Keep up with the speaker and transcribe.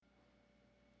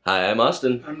Hi, I'm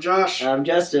Austin. I'm Josh. I'm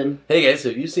Justin. Hey guys,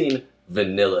 have you seen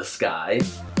Vanilla Sky?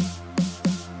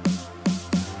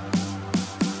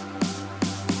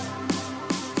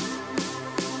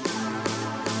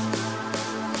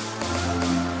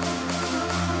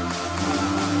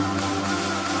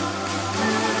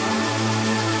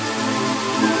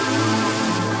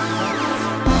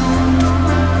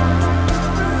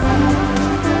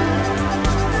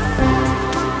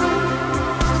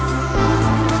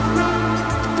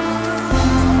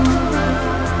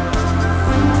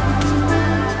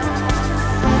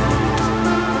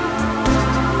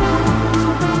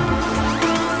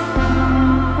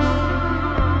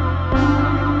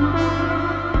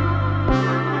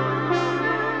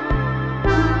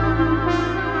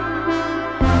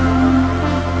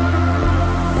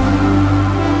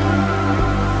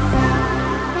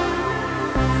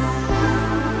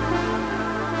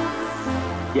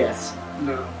 Yes.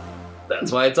 No.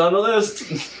 That's why it's on the list.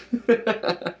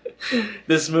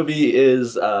 This movie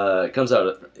is comes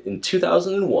out in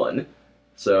 2001.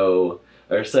 So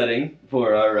our setting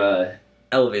for our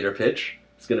elevator pitch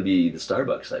is going to be the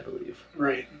Starbucks, I believe.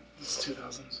 Right. It's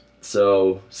 2000s.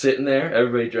 So sitting there,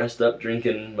 everybody dressed up,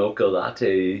 drinking mocha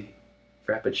latte,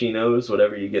 frappuccinos,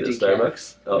 whatever you get at Decaf.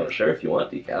 Starbucks. Oh, sure, if you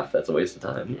want decaf, that's a waste of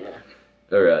time.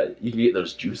 Yeah. Or you can get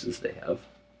those juices they have,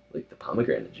 like the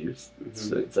pomegranate juice.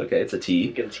 Mm-hmm. It's okay. It's a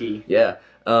tea. Good tea. Yeah.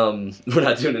 We're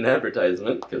not doing an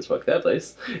advertisement because fuck that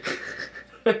place.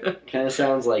 Kind of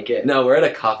sounds like it. No, we're at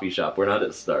a coffee shop. We're not at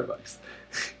Starbucks.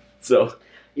 So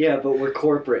Yeah, but we're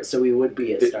corporate, so we would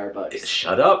be at Starbucks.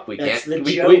 shut up. We That's can't.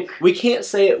 the We joke. can't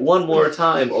say it one more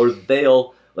time, or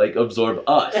they'll like absorb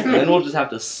us, and then we'll just have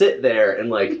to sit there and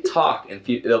like talk, and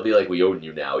they'll be like, "We own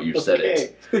you now. You said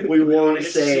it." We won't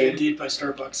It's say. Indeed by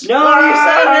Starbucks. No, you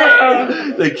said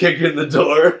it! They kick in the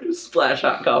door, splash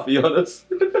hot coffee on us.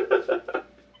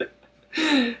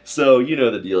 So, you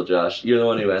know the deal, Josh. You're the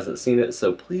one who hasn't seen it,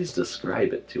 so please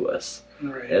describe it to us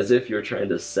Right. as if you're trying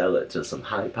to sell it to some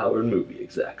high-powered movie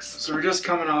execs. So we're just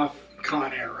coming off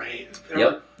Con Air, right?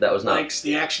 Yep, that was not... Likes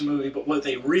the action movie, but what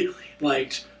they really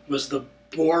liked was the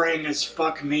boring as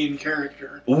fuck main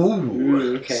character.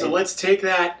 Ooh. Okay. So let's take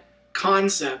that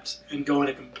concept and go in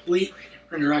a completely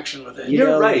different direction with it. You You're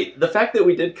know- right. The fact that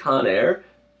we did Con Air,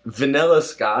 Vanilla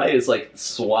Sky is like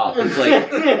swap. It's like...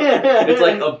 It's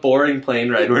like a boring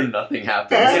plane ride where nothing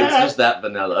happens. It's just that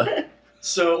vanilla.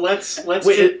 So let's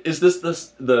Wait, is this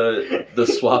the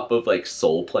swap of like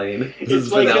Soul Plane? This is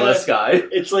It's like Vanilla a- Sky.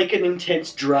 It's like an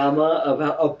intense drama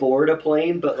about aboard a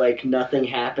plane, but like nothing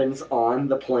happens on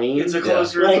the plane. it's a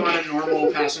closed room Like- on a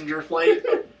normal passenger flight.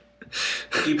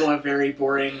 People have very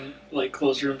boring like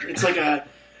closed room. It's like a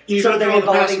you So go then through all the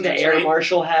involving the passengers, air right?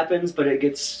 marshal happens, but it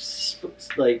gets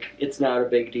like it's not a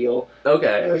big deal.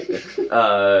 Okay.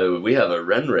 We have a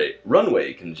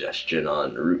runway congestion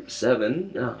on Route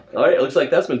 7. Oh, all right, looks like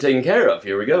that's been taken care of.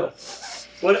 Here we go.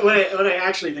 What I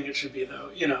actually think it should be, though,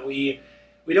 you know, we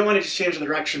don't want to just change the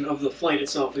direction of the flight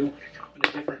itself. We want to go in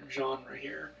a different genre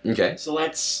here. Okay. So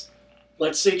let's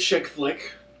say chick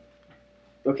flick,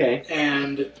 Okay.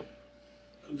 and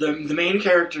the main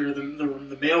character,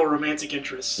 the male romantic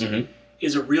interest, Mhm.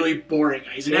 is a really boring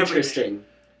guy. He's an everyman. Interesting.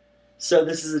 So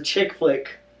this is a chick flick,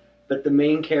 but the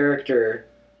main character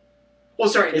Well,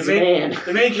 sorry, is a man.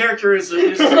 the main character is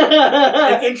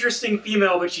an interesting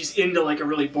female, but she's into like a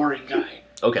really boring guy.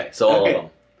 Okay, so all Okay. of them.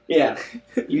 Yeah,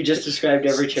 you just described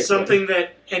every chick flick. Something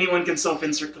that anyone can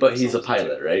self-insert. But he's a themselves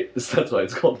pilot, right? That's why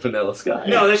it's called Vanilla Sky. into.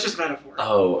 No, that's just metaphor.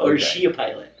 Oh, okay. Or is she a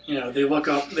pilot? You know, they look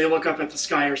up at the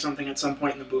sky or something at some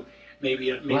point in the movie.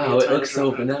 Maybe Wow, a it time looks so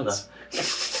drop vanilla.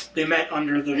 happens. They met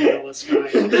under the vanilla sky.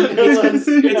 Vanilla It's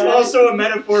sky. also a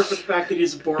metaphor for the fact that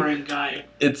he's a boring guy.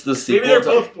 It's the Maybe sequel they're to...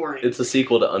 both boring. It's a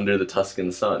sequel to Under the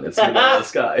Tuscan Sun. It's Vanilla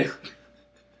Sky.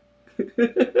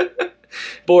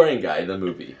 Boring guy, the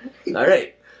movie. All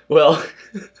right. Well,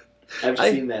 I've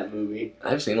I- seen that movie.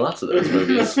 I've seen lots of those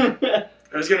movies. I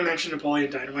was going to mention Napoleon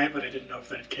Dynamite, but I didn't know if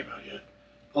that had came out yet.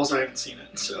 Also, I haven't seen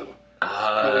it, so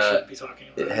probably shouldn't be talking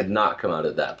about It it. had not come out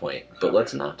at that point, but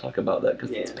let's not talk about that because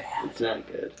Yeah, it's bad. it's not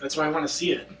good. That's why I want to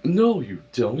see it. No, you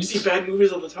don't. We see bad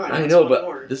movies all the time. I Let's know, want but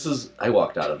more. this is. I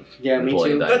walked out of. Yeah, me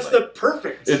Napoleon too. Dynamite. That's the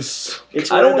perfect. It's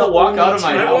I don't one want of to the walk only out of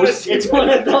my two- I wanna house. see- It's one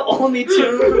of the only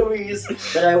two movies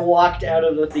that I walked out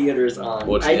of the theaters on.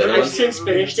 What's the other I've one? since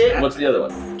finished it. What's the other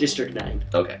one? District 9.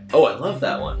 Okay. Oh, I love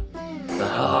that one.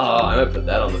 Oh, I might put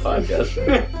that on the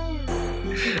podcast.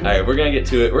 All right, we're gonna get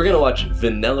to it. We're gonna watch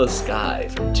Vanilla Sky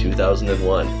from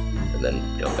 2001, and then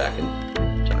come back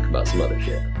and talk about some other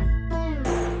shit.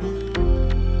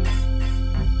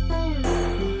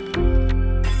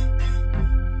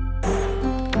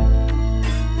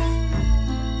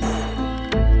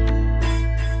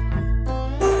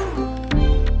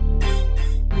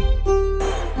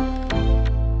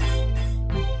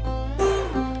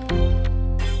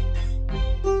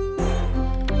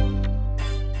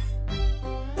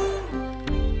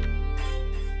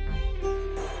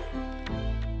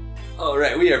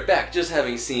 Alright, we are back just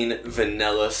having seen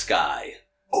Vanilla Sky.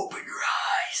 Open your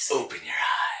eyes. Open your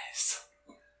eyes.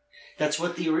 That's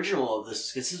what the original of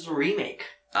this is a remake.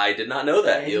 I did not know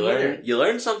that. I didn't You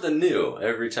learn something new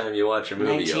every time you watch a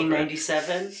movie.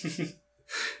 1997?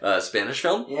 Spanish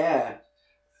film? Yeah.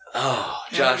 Oh,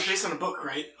 Yeah, Josh. it's based on a book,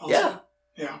 right? Also? Yeah.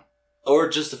 Yeah. Or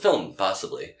just a film,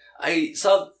 possibly. I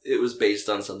saw it was based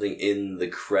on something in the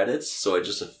credits, so I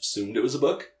just assumed it was a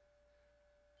book.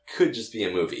 Could just be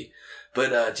a movie.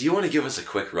 But do you want to give us a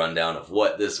quick rundown of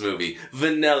what this movie,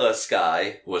 Vanilla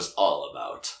Sky, was all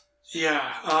about?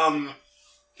 Yeah,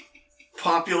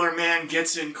 popular man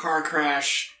gets in car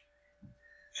crash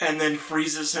and then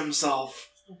freezes himself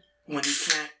when he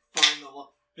can't find the love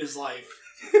of his life.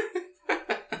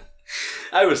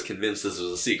 I was convinced this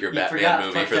was a secret You Batman forgot,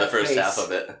 movie fuck for the that first face. half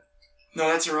of it. No,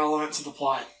 that's irrelevant to the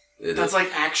plot. It That's is, like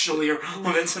actually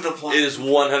irrelevant to the plot. it is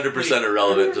 100%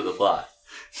 irrelevant to the plot.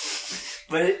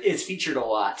 But it's featured a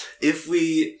lot. If we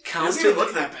It doesn't counted even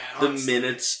look that bad, the honestly.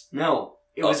 minutes... No,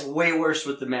 it was way worse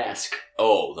with the mask.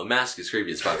 Oh, the mask is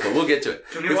creepy as fuck, but we'll get to it.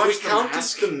 Can we If watch we The counted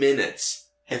Mask? the minutes...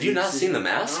 Have you not seen The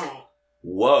Mask? No.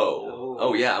 Whoa. Oh.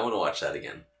 Oh yeah, I want to watch that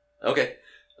again. Okay.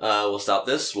 We'll stop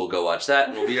this, we'll go watch that,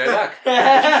 and we'll be right We're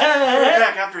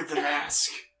back after The Mask.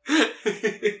 back.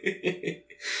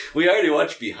 We already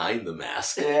watched Behind the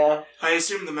Mask. Yeah. I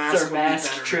assume The It's Mask our will be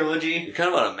mask better. trilogy. You're kind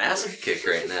of on a mask kick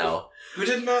right now. Who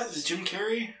did Mask? Is it Jim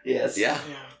Carrey? Yes. Yeah.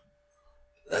 Yeah.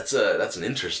 That's an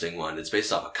interesting one. It's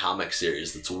based off a comic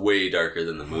series that's way darker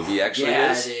than the movie actually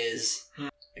Yeah, is. it is.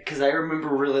 Because I remember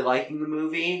really liking the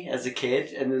movie as a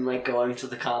kid, and then like going to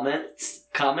the comics,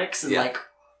 and Yeah. like,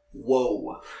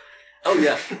 whoa, Oh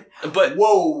yeah. But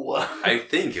whoa. I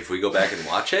think if we go back and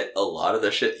watch it, a lot of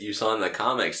the shit you saw in the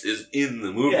comics is in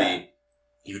the movie. Yeah.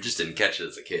 You just didn't catch it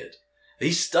as a kid.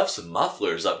 He stuffs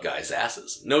mufflers up guys'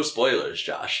 asses. No spoilers,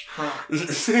 Josh. Huh.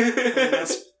 Is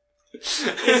Is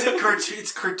it cartoon?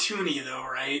 It's cartoony though,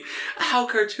 right? How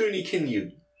cartoony can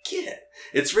you get?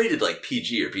 It's rated like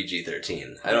PG or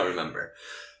PG-13. I don't remember.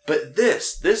 But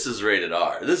this is rated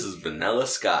R. This is Vanilla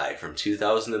Sky from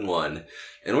 2001.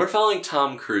 And we're following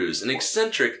Tom Cruise, an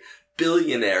eccentric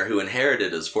billionaire who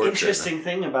inherited his fortune. Interesting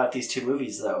thing about these two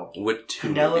movies, though. With two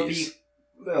Penelope movies.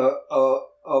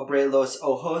 Abre los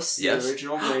Ojos, Yes. the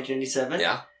original, 1997,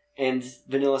 Yeah, and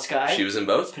Vanilla Sky. she was in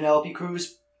both. Penelope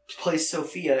Cruz plays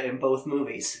Sophia in both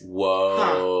movies.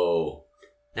 Whoa.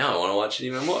 Now I want to watch it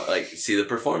even more. Like, see the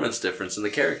performance difference and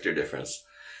the character difference.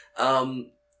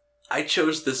 I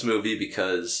chose this movie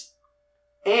because...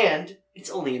 And it's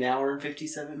only an hour and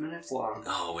 57 minutes long.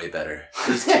 Oh, way better.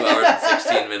 This is 2 hours and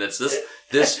 16 minutes.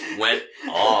 This went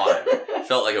on.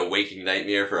 Felt like a waking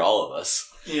nightmare for all of us.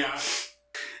 Yeah.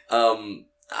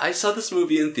 I saw this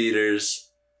movie in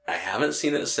theaters. I haven't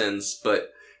seen it since,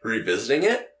 but revisiting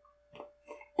it,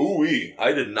 ooh-wee,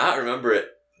 I did not remember it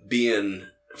being,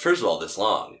 first of all, this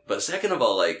long, but second of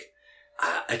all, like,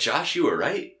 Josh, you were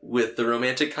right with the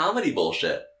romantic comedy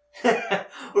bullshit.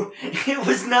 It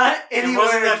was not anywhere. It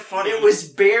wasn't that funny. It was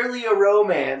barely a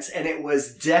romance, and it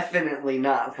was definitely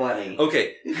not funny.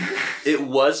 Okay, it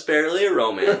was barely a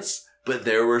romance, but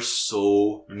there were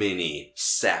so many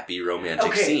sappy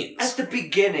romantic scenes. At the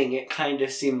beginning, it kind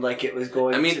of seemed like it was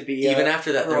going to be even a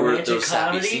after that, there were romantic those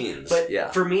sappy comedy, scenes. But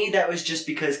Yeah. for me, that was just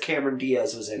because Cameron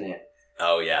Diaz was in it.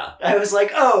 Oh, yeah. I was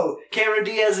like, oh, Cameron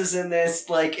Diaz is in this,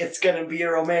 like, it's gonna be a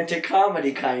romantic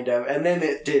comedy, kind of. And then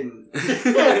it didn't.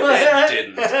 It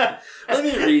didn't. Let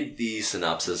me read the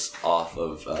synopsis off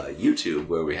of YouTube,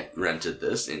 where we rented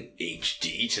this in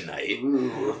HD tonight.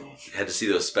 Ooh. Had to see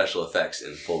those special effects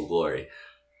in full glory.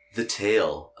 The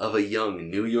tale of a young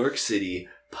New York City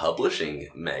publishing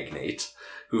magnate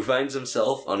who finds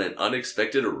himself on an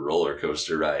unexpected roller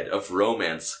coaster ride of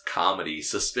romance, comedy,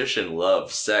 suspicion,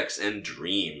 love, sex, and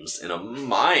dreams in a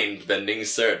mind-bending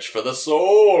search for the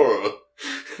soul.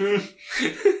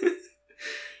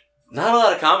 Not a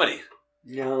lot of comedy.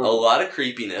 No. A lot of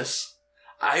creepiness.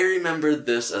 I remembered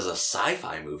this as a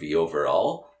sci-fi movie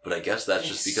overall, but I guess that's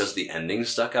just because the ending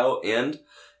stuck out, and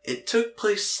it took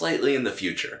place slightly in the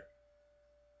future.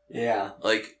 Yeah.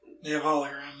 Like, They have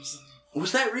holograms. And...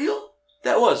 was that real?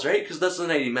 That was, right? Because that's the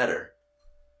night he met her.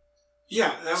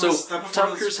 Yeah, that So, was... That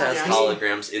Tom Cruise has yeah,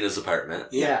 holograms in his apartment.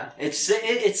 Yeah.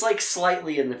 It's like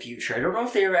slightly in the future. I don't know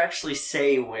if they ever actually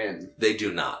say when, They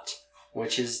do not.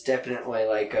 which is definitely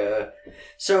like a...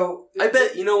 So... I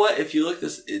bet, you know what? If you look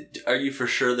this... are you for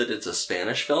sure that it's a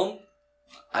Spanish film?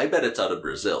 I bet it's out of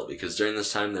Brazil, because during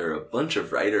this time there were a bunch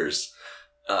of writers,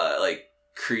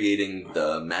 creating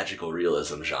the magical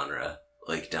realism genre,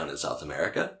 like, down in South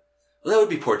America. Well, that would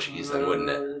be Portuguese then, wouldn't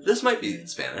it? This might be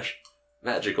Spanish.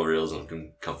 Magical realism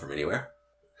can come from anywhere.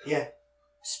 Yeah.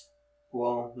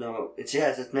 Well, no, it's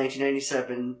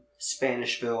 1997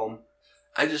 Spanish film.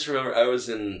 I just remember I was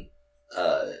a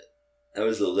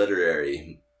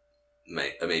literary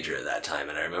major at that time,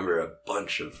 and I remember a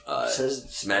bunch of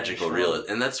magical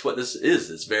realism, and that's what this is.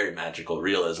 It's very magical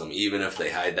realism, even if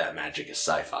they hide that magic as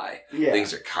sci-fi. Yeah.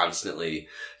 Things are constantly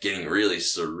getting really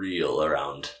surreal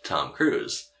around Tom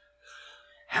Cruise.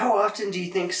 How often do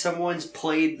you think someone's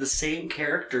played the same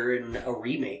character in a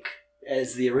remake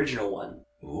as the original one?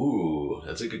 Ooh,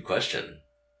 that's a good question.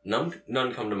 None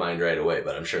come to mind right away,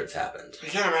 but I'm sure it's happened. I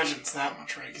can't imagine it's that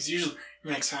much, right? Because usually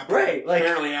remakes happen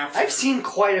fairly after. I've seen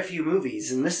quite a few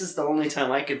movies, and this is the only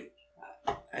time I could...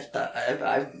 I thought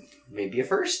I maybe a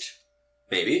first?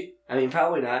 Maybe. I mean,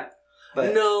 probably not.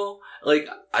 But no,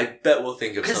 I bet we'll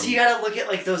think of some... Because you gotta look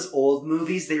at, those old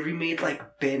movies. They remade,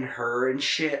 Ben-Hur and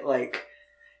shit,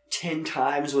 10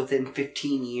 times within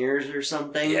 15 years or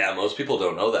something. Yeah, most people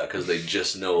don't know that because they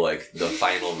just know, the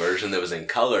final version that was in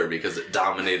color because it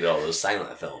dominated all those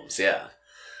silent films, yeah.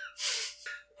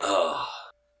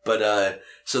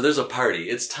 So there's a party.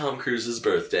 It's Tom Cruise's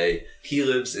birthday. He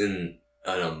lives in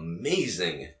an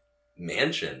amazing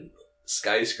mansion,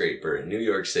 skyscraper in New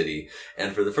York City,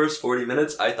 and for the first 40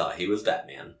 minutes, I thought he was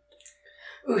Batman.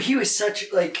 Ooh, he was such,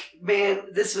 man,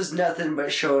 this was nothing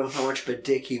but showing how much of a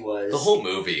dick he was. The whole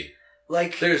movie.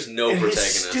 There's no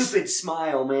protagonist. His stupid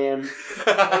smile, man.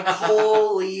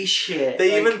 Holy shit.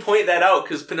 They even point that out,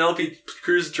 because Penelope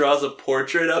Cruz draws a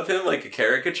portrait of him, like a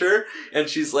caricature, and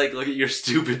she's like, look at your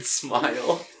stupid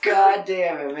smile. God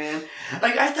damn it, man.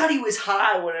 I thought he was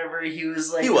high whenever he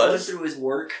was, going through his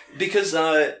work. Because,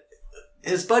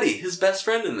 his buddy, his best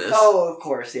friend in this. Oh, of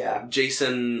course, yeah.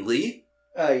 Jason Lee?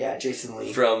 Oh, yeah, Jason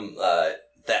Lee. From,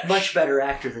 that... Much better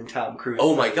actor than Tom Cruise.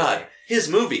 Oh my god, his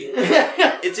movie.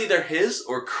 It's either his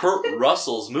or Kurt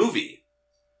Russell's movie.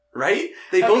 Right?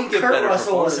 They both give Kurt better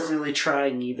Russell performance. wasn't really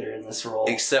trying either in this role.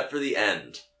 Except for the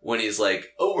end. When he's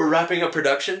like, oh, we're wrapping up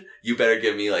production? You better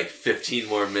give me 15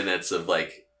 more minutes of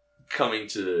coming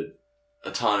to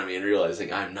autonomy and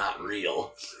realizing I'm not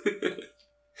real.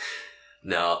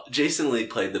 No, Jason Lee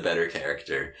played the better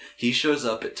character. He shows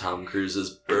up at Tom Cruise's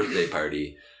birthday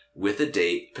party with a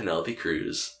date, Penelope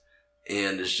Cruz,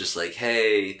 and is just like,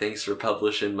 hey, thanks for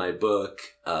publishing my book.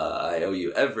 I owe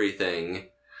you everything.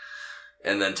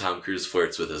 And then Tom Cruise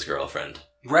flirts with his girlfriend.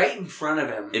 Right in front of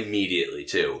him. Immediately,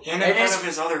 too. And in front of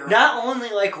his other girlfriend. Not only,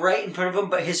 right in front of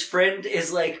him, but his friend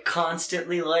is,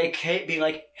 constantly, hey, being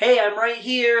like, hey, I'm right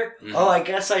here. Mm-hmm. Oh, I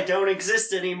guess I don't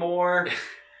exist anymore.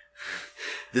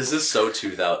 This is so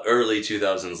early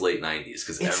 2000s, late 90s,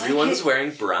 because everyone's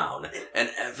wearing brown, and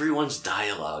everyone's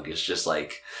dialogue is just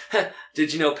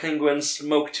did you know penguins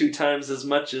smoke 2 times as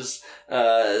much as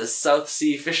South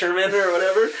Sea fishermen or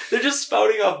whatever? They're just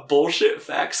spouting off bullshit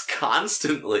facts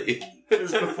constantly. It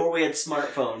was before we had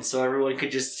smartphones, so everyone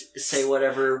could just say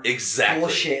whatever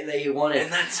bullshit they wanted.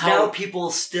 And that's now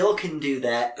people still can do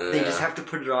that. They just have to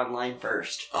put it online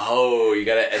first. Oh, you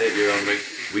gotta edit your own...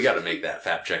 We gotta make that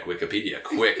fact check Wikipedia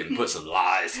quick and put some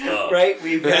lies up. Right?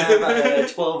 We've got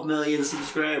 12 million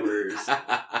subscribers.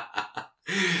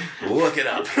 Look it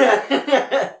up.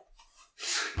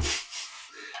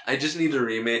 I just need to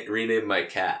rename my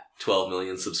cat 12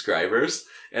 million subscribers,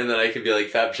 and then I can be like,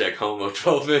 fact check home of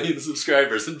 12 million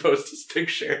subscribers and post his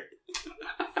picture.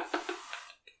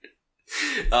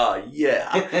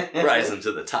 Yeah. Rising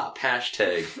to the top.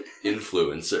 Hashtag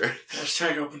influencer.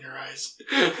 Hashtag open your eyes.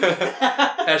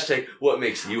 Hashtag what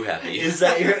makes you happy. Is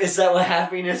that what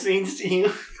happiness means to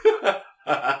you?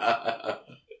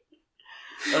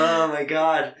 Oh my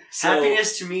god. So,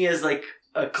 happiness to me is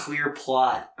a clear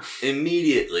plot.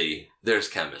 Immediately, there's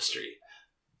chemistry.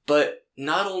 But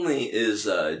not only is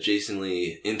Jason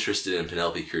Lee interested in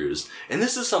Penelope Cruz, and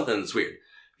this is something that's weird,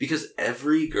 because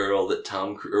every girl that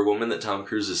woman that Tom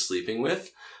Cruise is sleeping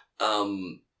with,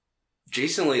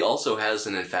 Jason Lee also has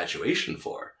an infatuation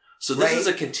for. So this is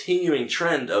a continuing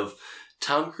trend of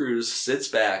Tom Cruise sits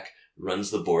back,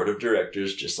 runs the board of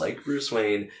directors just like Bruce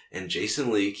Wayne, and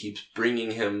Jason Lee keeps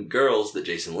bringing him girls that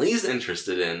Jason Lee's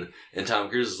interested in, and Tom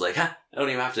Cruise is like, I don't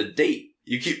even have to date.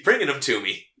 You keep bringing them to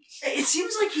me. It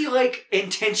seems like he,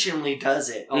 intentionally does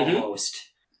it, almost.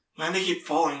 And they keep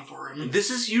falling for him.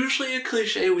 This is usually a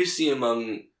cliche we see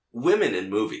among women in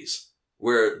movies,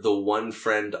 where the one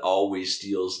friend always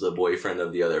steals the boyfriend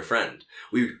of the other friend.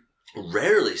 We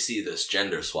rarely see this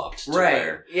gender swapped to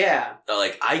where,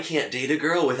 I can't date a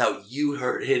girl without you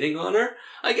hitting on her.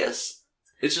 I guess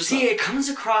it's just... See, it comes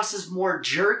across as more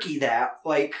jerky that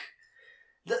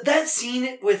that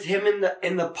scene with him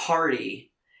in the party,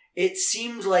 it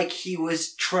seemed like he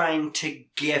was trying to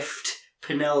gift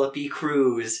Penelope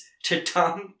Cruz to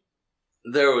Tom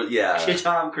There was, to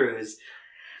Tom Cruise.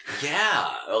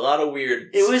 Yeah, a lot of weird.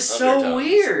 It was so undertones.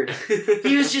 weird.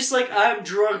 He was just like, I'm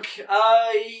drunk.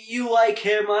 You like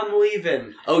him. I'm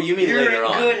leaving. Oh, you mean You're later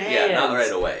in on? good Yeah, not hands.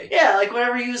 right away. Yeah, like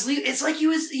whenever he was leaving, it's like he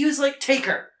was like, take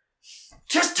her.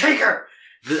 Just take her.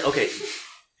 Okay,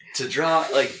 to draw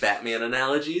like Batman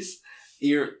analogies,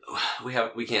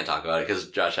 we can't talk about it because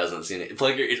Josh hasn't seen it.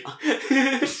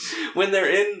 When they're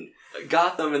in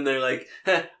Gotham and they're like,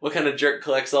 what kind of jerk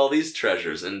collects all these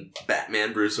treasures? And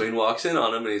Batman Bruce Wayne walks in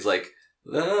on him and he's like,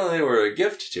 oh, they were a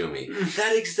gift to me.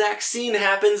 That exact scene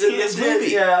happens in this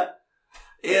movie. Yeah,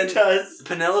 and it does.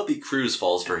 Penelope Cruz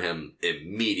falls for him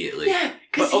immediately. Yeah,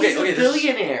 because But, he's a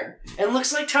billionaire and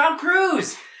looks like Tom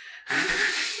Cruise.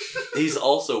 He's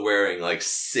also wearing like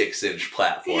 6-inch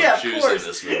platform Yeah, of shoes course. in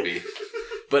this movie.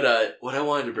 But what I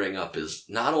wanted to bring up is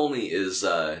not only is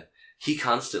he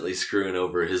constantly screwing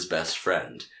over his best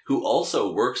friend, who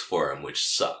also works for him, which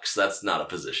sucks. That's not a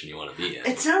position you want to be in.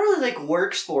 It's not really like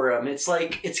works for him. It's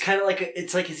kind of like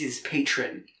it's like he's his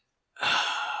patron.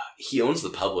 He owns the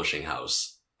publishing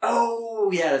house. Oh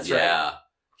yeah, that's right. Yeah.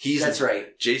 That's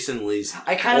right. Jason Lee's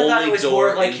I kind of thought it only was door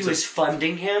more like he into- was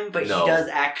funding him, but No. he does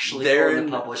actually They're own in-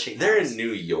 the publishing They're house. in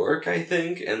New York, I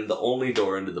think, and the only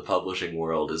door into the publishing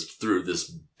world is through this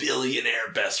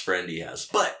billionaire best friend he has.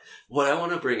 But what I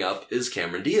want to bring up is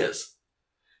Cameron Diaz.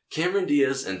 Cameron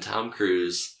Diaz and Tom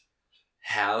Cruise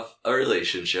have a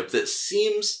relationship that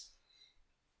seems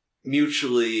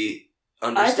mutually I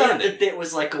understanding. thought that it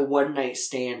was like a one-night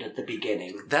stand at the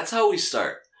beginning. That's how we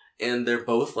start. And they're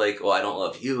both like, oh, I don't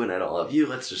love you and I don't love you.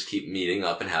 Let's just keep meeting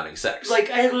up and having sex. Like,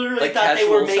 I literally Like thought they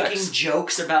were casual making sex.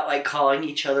 jokes about, like, calling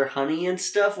each other honey and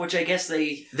stuff, which I guess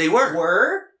they They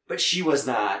were. but she was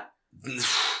not.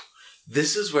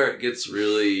 This is where it gets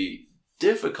really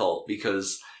difficult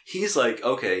because he's like,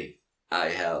 okay, I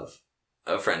have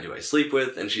a friend who I sleep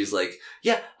with, and she's like,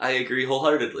 yeah, I agree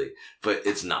wholeheartedly. But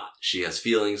it's not. She has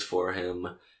feelings for him.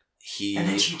 And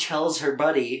then she tells his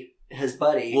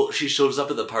buddy. Well, she shows up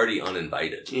at the party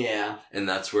uninvited. Yeah. And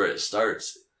that's where it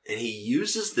starts. And he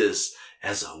uses this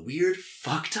as a weird,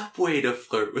 fucked up way to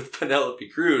flirt with Penelope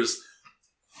Cruz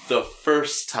the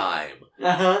first time.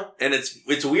 Uh-huh. And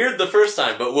it's weird the first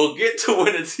time, but we'll get to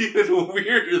when it's even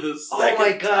weirder the second Oh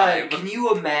my god, time. can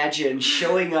you imagine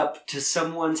showing up to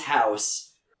someone's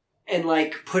house and,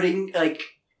 like, putting, like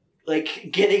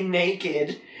getting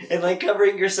naked and, like,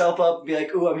 covering yourself up and be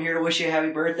like, ooh, I'm here to wish you a happy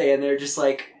birthday, and they're just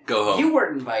like, Go home. you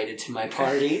weren't invited to my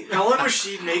party. How long was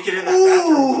she naked in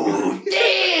that bathroom?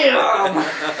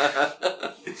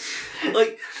 Damn!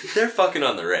 Like, they're fucking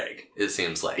on the reg, it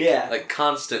seems like. Yeah. Like,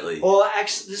 constantly. Well,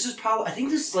 actually, I think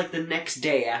this is, like, the next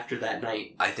day after that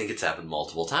night. I think it's happened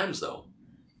multiple times, though.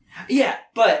 Yeah,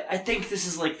 but I think this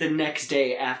is, like, the next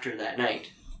day after that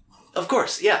night. Of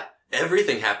course, yeah.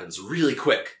 Everything happens really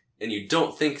quick. And you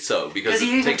don't think so, because Because it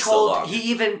he even takes so long.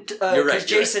 because You're right,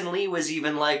 Jason Lee was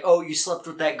even like, oh, you slept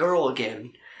with that girl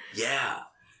again. Yeah.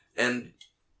 And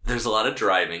there's a lot of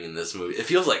driving in this movie. It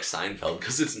feels like Seinfeld,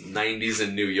 because it's 90s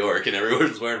in New York, and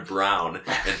everyone's wearing brown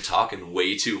and talking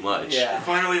way too much. Yeah.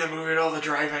 Finally, the movie did all the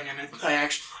driving, and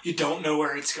you don't know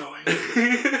where it's going.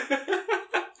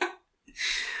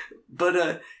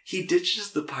 But he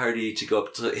ditches the party to go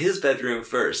up to his bedroom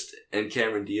first, and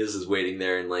Cameron Diaz is waiting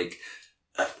there in, like,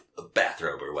 a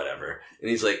bathrobe or whatever. And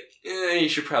he's like, you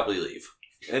should probably leave.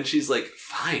 And she's like,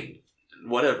 fine,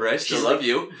 whatever, I still She's love like,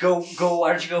 you. Go,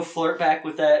 why don't you go flirt back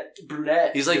with that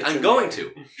brunette? He's like, that's I'm in going there."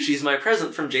 to. She's my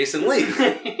present from Jason Lee.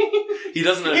 He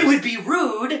doesn't It understand. would be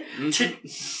rude to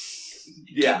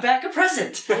give back a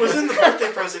present. It was in the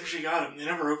birthday present she got him. They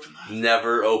never opened that.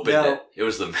 Never opened No. it. It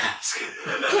was the mask.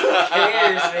 Who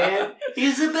cares, man?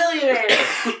 He's a billionaire.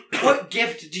 What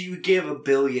gift do you give a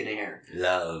billionaire?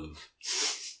 Love.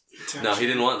 No, he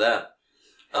didn't want that.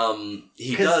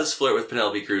 He 'Cause- does flirt with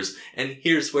Penelope Cruz, and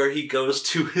here's where he goes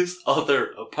to his other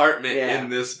apartment Yeah. in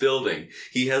this building.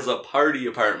 He has a party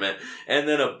apartment, and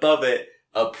then above it,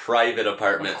 a private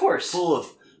apartment. Of course. Full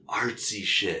of artsy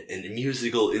shit and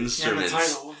musical Yeah, the instruments.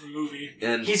 title of the movie.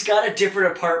 And He's got a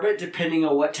different apartment depending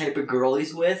on what type of girl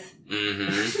he's with.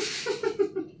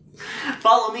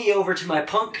 Follow me over to my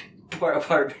punk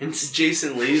apartments.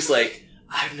 Jason Lee's like,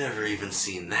 I've never even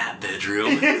seen that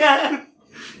bedroom.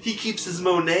 He keeps his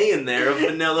Monet in there of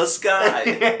Vanilla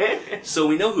Sky. So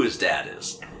we know who his dad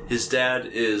is. His dad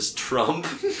is Trump.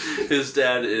 His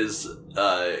dad is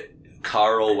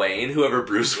Carl Wayne, whoever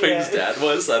Bruce Wayne's Yeah. dad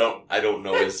was. I don't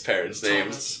know his parents'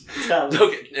 names. Thomas.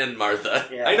 Okay, and Martha.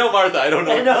 Yeah. I know Martha. I don't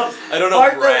know. I don't know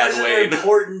Martha Brad was an Wayne.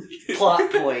 important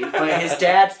plot point, but his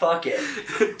dad, fuck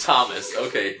it. Thomas.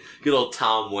 Okay, good old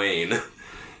Tom Wayne.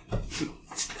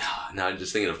 Now I'm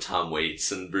just thinking of Tom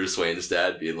Waits and Bruce Wayne's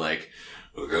dad being like,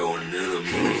 "We're going to the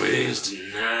movies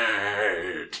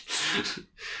tonight.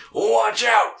 Watch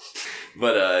out!"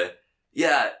 But,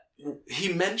 yeah,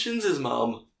 he mentions his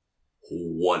mom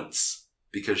once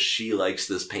because she likes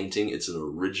this painting. It's an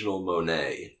original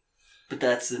Monet. But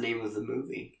that's the name of the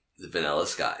movie. The Vanilla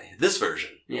Sky. This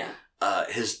version. Yeah.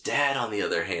 His dad, on the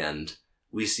other hand,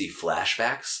 we see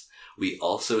flashbacks. We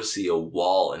also see a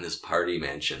wall in his party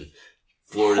mansion,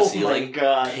 floor to ceiling,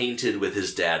 painted with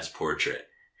his dad's portrait.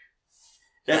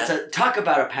 Talk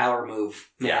about a power move,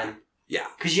 man. Yeah.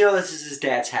 Because you know this is his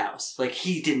dad's house. Like,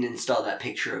 he didn't install that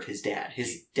picture of his dad.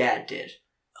 His dad did.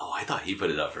 Oh, I thought he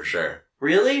put it up for sure.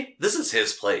 Really? This is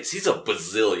his place. He's a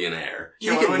bazillionaire. He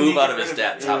Yeah, can move out of get his rid of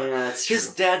dad's it? house. Yeah, that's true.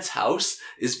 His dad's house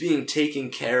is being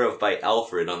taken care of by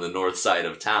Alfred on the north side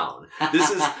of town. This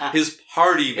is his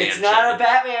party mansion. It's not a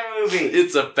Batman movie.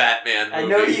 It's a Batman movie. I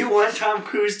know you want Tom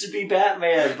Cruise to be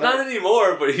Batman, but... Not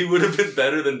anymore, but he would have been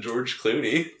better than George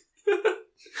Clooney.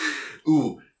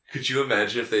 Ooh, could you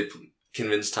imagine if they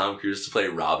convinced Tom Cruise to play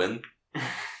Robin?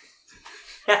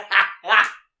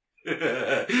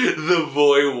 The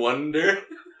boy wonder.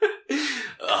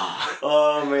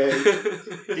 Oh,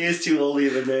 man. He is too old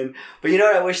even then. But you know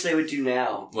what I wish they would do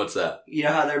now? What's that? You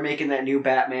know how they're making that new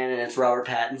Batman and it's Robert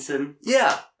Pattinson?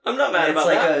 Yeah, I'm not mad about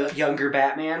that. It's like a younger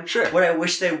Batman. Sure. What I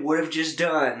wish they would have just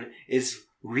done is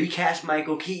recast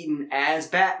Michael Keaton as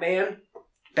Batman.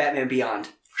 Batman Beyond.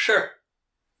 Sure.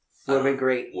 Would have been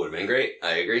great. Would have been great.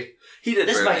 I agree. He did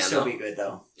This Birdman, might still though. be good,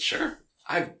 though. Sure.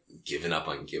 I've given up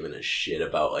on giving a shit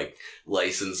about, like,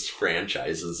 licensed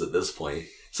franchises at this point.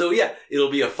 So, yeah,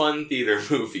 it'll be a fun theater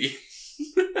movie.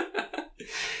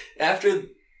 After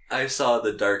I saw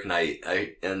The Dark Knight,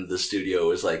 and the studio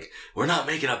was like, "We're not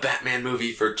making a Batman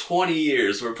movie for 20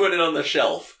 years. We're putting it on the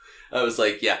shelf." I was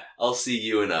like, yeah, I'll see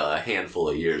you in a handful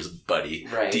of years, buddy.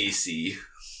 Right. DC.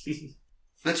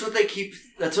 That's what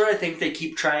I think they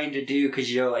keep trying to do,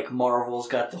 because, you know, like, Marvel's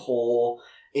got the whole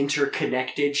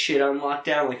interconnected shit on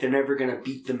lockdown. Like, they're never gonna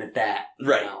beat them at that.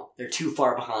 Right. You know? They're too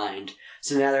far behind.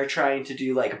 So now they're trying to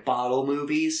do, like, bottle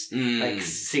movies. Like,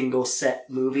 single set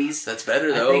movies. That's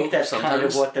better, though. I think that's sometimes. kind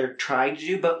of what they're trying to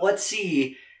do. But let's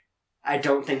see. I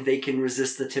don't think they can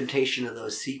resist the temptation of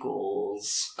those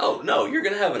sequels. Oh, no, you're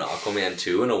gonna have an Aquaman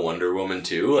 2 and a Wonder Woman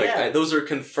 2. Like, Yeah. those are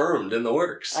confirmed in the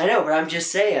works. I know, but I'm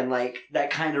just saying, like,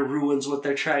 that kind of ruins what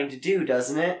they're trying to do,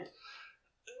 doesn't it?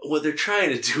 What they're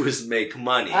trying to do is make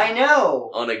money. I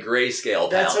know! On a grayscale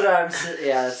palette. That's what I'm saying.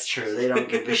 Yeah, that's true. They don't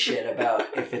give a shit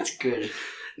about if it's good.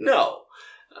 No.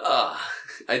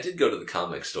 I did go to the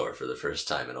comic store for the first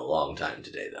time in a long time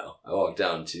today, though. I walked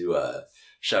down to,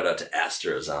 shout out to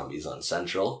Astro Zombies on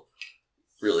Central.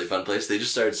 Really fun place. They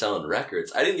just started selling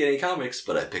records. I didn't get any comics,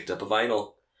 but I picked up a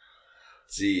vinyl.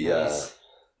 Nice.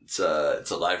 It's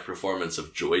a live performance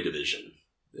of Joy Division,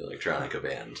 the electronica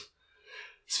band.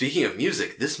 Speaking of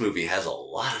music, this movie has a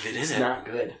lot of it in it. It's not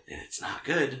good. And it's not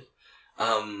good.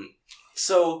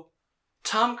 So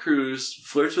Tom Cruise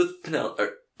flirts with Penelope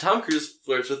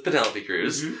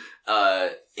Cruz.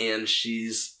 Mm-hmm. And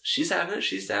she's having it.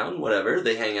 She's down. Whatever.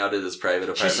 They hang out at his private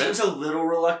She apartment. seems a little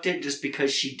reluctant just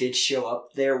because she did show up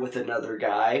there with another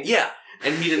guy. Yeah,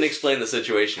 and he didn't explain the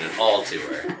situation at all to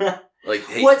her. Like,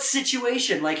 hey, What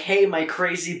situation? Like, hey, my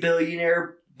crazy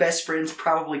billionaire best friend's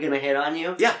probably gonna hit on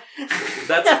you? Yeah,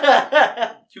 that's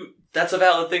a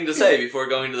valid thing to say before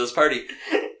going to this party.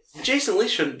 Jason Lee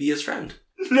shouldn't be his friend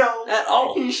No. at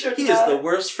all. He should He not. is the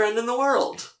worst friend in the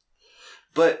world.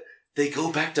 But they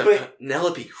go back to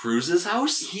Penelope Cruz's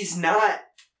house? He's not...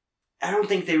 I don't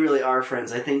think they really are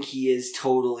friends. I think he is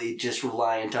totally just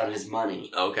reliant on his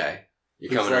money. Okay.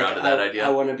 You're He's coming like, around to that idea? I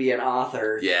want to be an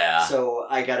author. Yeah. So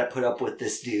I gotta put up with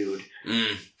this dude.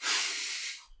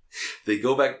 They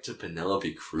go back to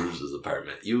Penelope Cruz's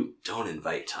apartment. You don't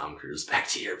invite Tom Cruise back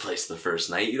to your place the first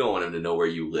night. You don't want him to know where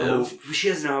you live. Oh, she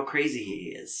doesn't know how crazy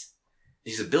he is.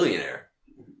 He's a billionaire.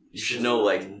 You should know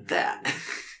like that.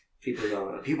 People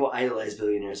don't know. People idolize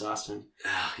billionaires, Austin.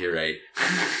 Oh, you're right.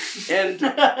 And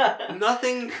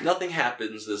nothing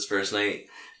happens this first night.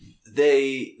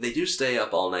 They do stay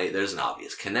up all night. There's an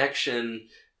obvious connection.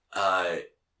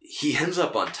 He ends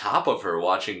up on top of her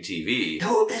watching TV.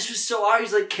 No, this was so odd.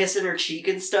 He's like kissing her cheek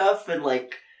and stuff and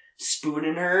like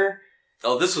spooning her.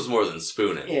 Oh, this was more than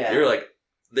spooning. Yeah.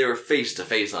 They were face to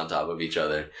face on top of each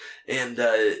other. And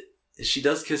she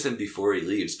does kiss him before he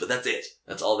leaves, but that's it.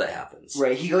 That's all that happens.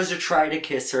 Right, he goes to try to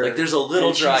kiss her. Like, there's a little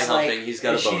and dry she's humping. like- He's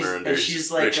got a boner under and his she's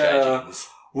like, rich guy jeans.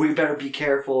 we better be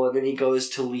careful. And then he goes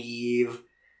to leave.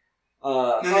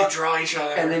 And then they draw each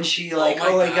other. And then she my I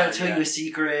God, gotta tell yeah. you a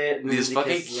secret. And These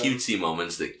fucking because, cutesy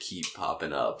moments that keep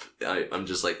popping up. I'm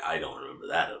just like, I don't remember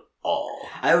that at all.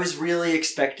 I was really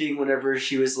expecting whenever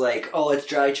she was like, "Oh, let's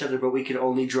draw each other, but we can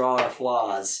only draw our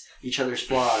flaws, each other's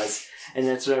flaws." And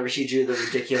that's whenever she drew the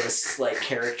ridiculous like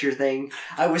character thing.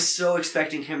 I was so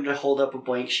expecting him to hold up a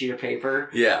blank sheet of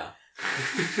paper. Yeah.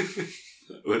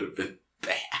 Would have been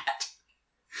bad.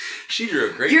 She drew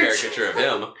a great You're caricature of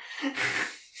him.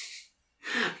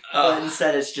 But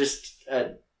instead, it's just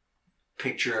a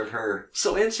picture of her.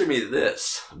 So answer me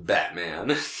this,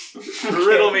 Batman.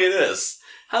 Riddle me this.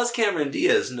 How's Cameron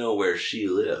Diaz know where she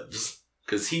lives?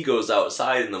 Because he goes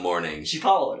outside in the morning. She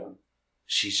followed him.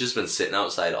 She's just been sitting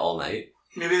outside all night.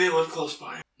 Maybe they live close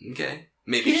by. Okay.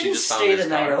 Maybe He she didn't just found stay his the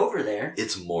night car. over there.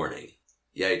 It's morning.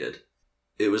 Yeah, he did.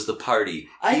 It was the party.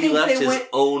 I He think left they his went-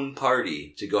 own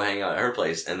party to go hang out at her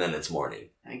place, and then it's morning.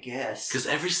 I guess. Because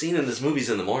every scene in this movie's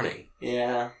in the morning.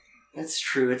 Yeah, that's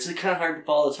true. It's kind of hard to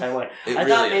follow the timeline. It I really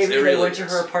thought is. maybe It they really went to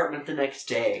is. her apartment the next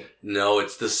day. No,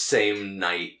 it's the same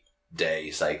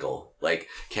night-day cycle. Like,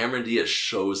 Cameron Diaz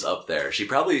shows up there. She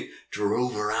probably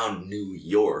drove around New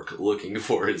York looking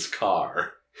for his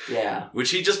car. Yeah.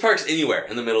 Which he just parks anywhere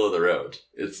in the middle of the road.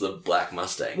 It's the black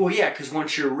Mustang. Well, yeah, because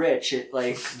once you're rich, it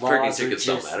like Parking laws are tickets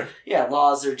just don't matter. yeah,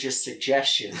 laws are just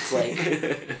suggestions. Like,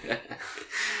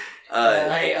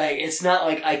 it's not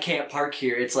like I can't park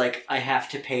here. It's like I have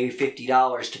to pay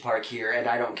 $50 to park here, and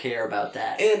I don't care about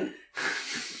that. And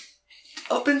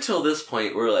up until this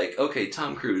point, we're like, okay,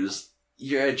 Tom Cruise,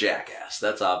 you're a jackass.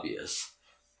 That's obvious.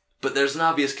 But there's an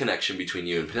obvious connection between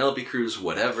you and Penelope Cruz.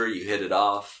 Whatever, you hit it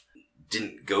off.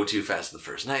 Didn't go too fast the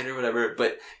first night or whatever.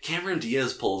 But Cameron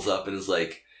Diaz pulls up and is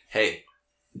like, hey,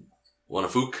 want a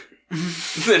fook?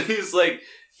 Then he's like,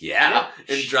 yeah.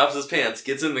 And drops his pants,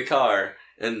 gets in the car,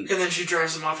 and And then she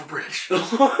drives him off a bridge.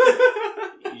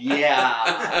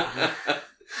 Yeah.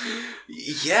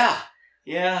 Yeah.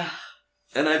 Yeah.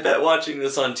 And I bet watching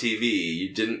this on TV,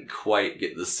 you didn't quite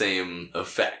get the same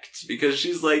effect. Because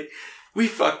she's like, we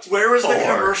fucked Where was the 4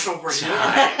 commercial break? times.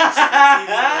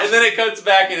 And then it cuts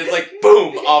back and it's like,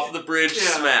 boom, off the bridge, Yeah.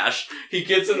 smash. He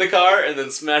gets in the car and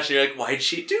then smash. And you're like, why'd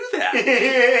she do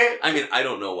that? I mean, I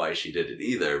don't know why she did it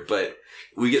either, but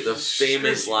we get the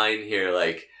famous line here,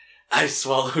 like, I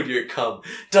swallowed your cum.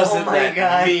 Doesn't Oh my that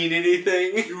God. mean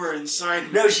anything? You were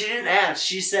inside. No, she didn't ask.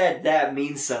 She said that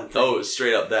means something. Oh,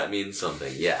 straight up, that means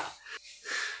something, yeah.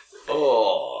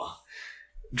 Oh.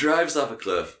 Drives off a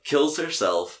cliff, kills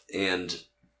herself, and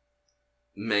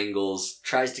mangles,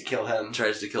 Tries to kill him.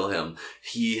 tries to kill him.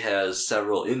 He has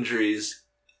several injuries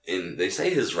in, they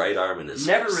say, his right arm and his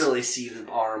Never face. really see the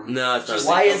arm. No, it's not.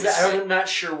 Why really is that? focused. I'm not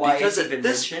sure why Because it's at even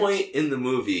this mentioned. point in the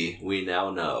movie, we now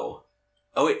know.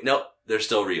 Oh wait, no, they're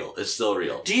still real. It's still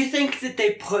real. Do you think that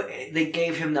they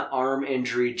gave him the arm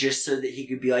injury just so that he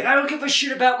could be like, I don't give a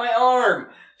shit about my arm?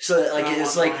 So that like Not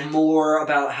it's one like mind. more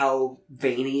about how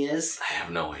vain he is. I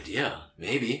have no idea.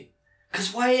 Maybe.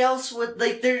 Because why else would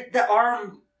the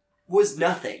arm was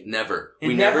nothing. Never. It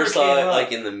We never never saw came it up.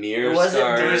 like in the mirror It wasn't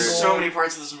scars. There's There's so many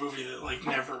parts of this movie that like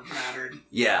never mattered.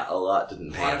 Yeah, a lot didn't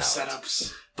A pan lot of out.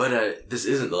 setups. But this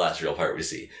isn't the last real part we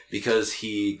see. Because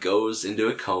he goes into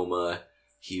a coma,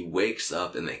 he wakes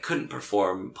up, and they couldn't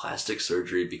perform plastic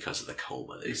surgery because of the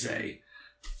coma, they say.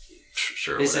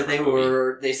 Sure, They said whatever they movie.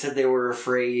 were. They said they were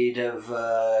afraid of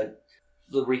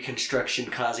the reconstruction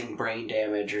causing brain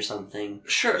damage or something.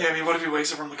 Sure. Yeah, I mean, what if he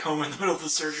wakes up from the coma in the middle of the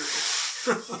surgery?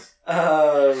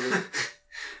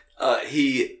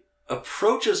 He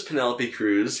approaches Penelope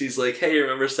Cruz. He's like, hey,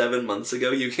 remember 7 months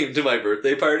ago you came to my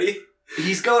birthday party?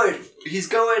 He's going. He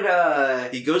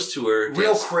goes to her.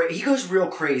 Real yes. He goes real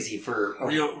crazy for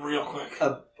real quick.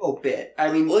 a bit.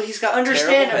 I mean, Well, he's got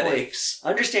Understandably. terrible headaches.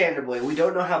 understandably, we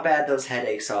don't know how bad those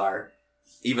headaches are,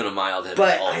 Even a mild headache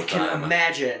but all I the can time.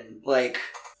 imagine, like,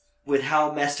 with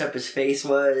how messed up his face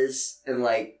was, and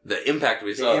like The impact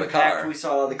we the saw in the impact car. we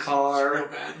saw of the It's car, real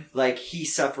bad. like he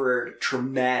suffered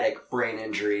traumatic brain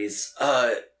injuries.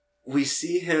 We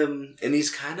see him, and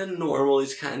he's kind of normal.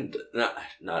 He's kind of not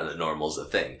that normal's a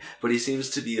thing, but he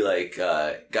seems to be like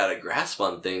got a grasp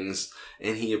on things.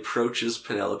 And he approaches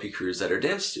Penelope Cruz at her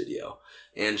dance studio,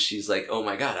 and she's like, "Oh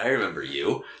my god, I remember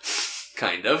you,"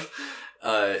 kind of.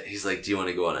 He's like, "Do you want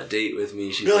to go on a date with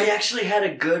me?" She's No, like, he actually had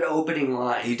a good opening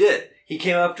line. "He did." He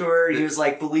came up to her. He was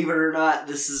like, "Believe it or not,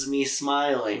 this is me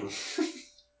smiling."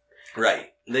 Right.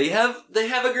 They have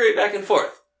a great back and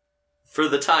forth for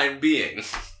the time being.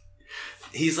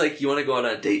 He's like, you want to go on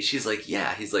a date? She's like,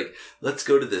 yeah. He's like, let's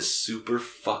go to this super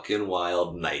fucking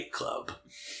wild nightclub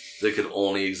that could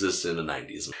only exist in the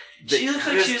 90s. She looked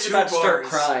like There's she was two about to start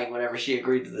bars. crying whenever she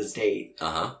agreed to this date.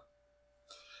 Uh-huh.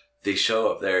 they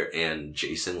show up there, and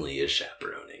Jason Lee is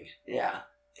chaperoning. Yeah.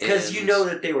 Because you know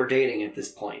that they were dating at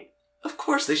this point. Of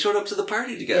course, they showed up to the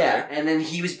party together. Yeah, and then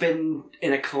he's been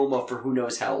in a coma for who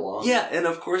knows how long. Yeah, and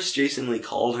of course Jason Lee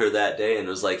called her that day and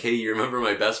was like, hey, you remember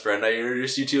my best friend I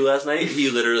introduced you to last night?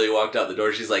 He literally walked out the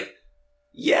door. She's like,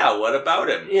 yeah, what about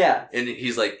him? Yeah. And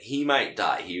he's like, he might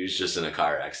die. He was just in a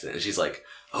car accident. And she's like,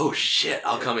 oh shit,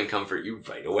 I'll come and comfort you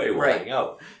right away. We'll hang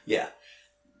out. Yeah.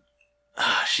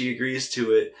 She agrees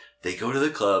to it. They go to the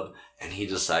club, and he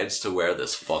decides to wear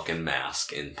this fucking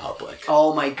mask in public.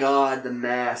 Oh my god, the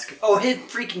mask. Oh, him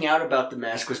freaking out about the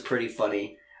mask was pretty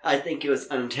funny. I think it was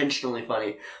unintentionally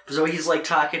funny. So he's like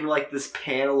talking to like this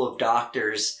panel of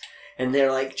doctors, and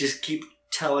they're like just keep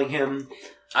telling him,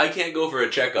 I can't go for a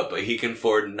checkup, but he can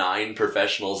afford 9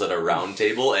 professionals at a round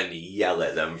table and yell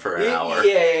at them for an hour.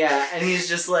 Yeah. And he's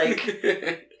just like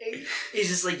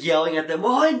yelling at them,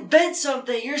 well, invent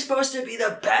something. You're supposed to be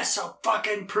the best, so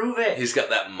fucking prove it. He's got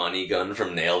that money gun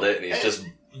from Nailed It, and he's just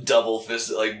double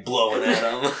fisted, like, blowing at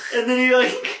him. And then he,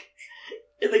 like,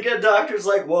 and the good doctor's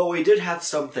like, well, we did have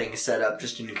something set up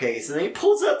just in case. And then he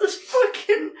pulls out this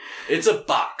fucking... It's a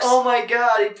box. Oh my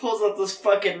god, he pulls out this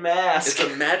fucking mask.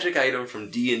 It's a magic item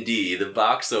from D&D. The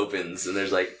box opens, and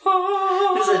there's like...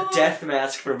 It's a death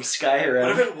mask from Skyrim.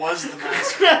 What if it was the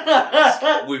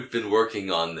mask? We've been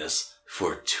working on this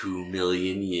for 2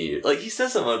 million years. Like, he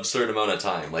says an absurd amount of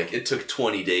time. Like, it took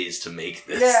 20 days to make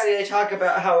this. Yeah, they talk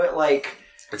about how it, like...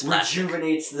 It's plastic.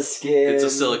 Rejuvenates the skin. It's a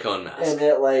silicone mask. And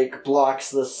it, like,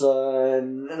 blocks the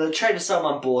sun. And they're trying to sell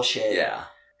them on bullshit. Yeah.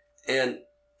 And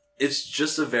it's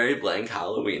just a very blank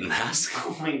Halloween mask.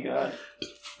 Oh my god.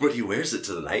 But he wears it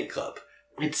to the nightclub.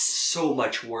 It's so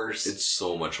much worse. It's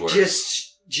so much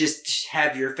worse. Just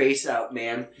have your face out,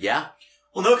 man. Yeah.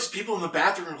 Well, no, because people in the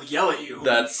bathroom will yell at you.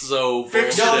 That's so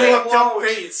Fix bullshit. your No, fucked they up won't.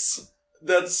 face.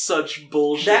 That's such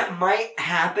bullshit. That might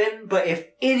happen, but if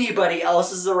anybody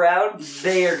else is around,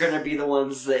 they are gonna be the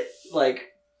ones that,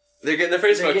 like... They're getting their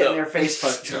face they're fucked getting up. their face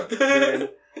fucked up, man.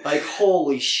 Like,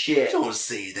 holy shit. Don't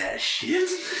say that shit.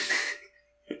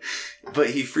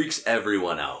 But he freaks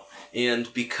everyone out.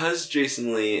 And because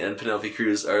Jason Lee and Penelope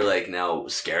Cruz are, like, now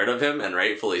scared of him, and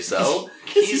rightfully so,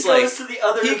 he's he like... goes to the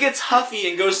other... He gets huffy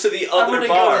and goes to the I'm other gonna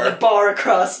bar. go to the bar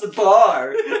across the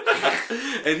bar.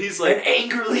 And he's like... And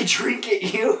angrily drink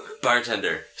at you.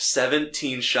 Bartender,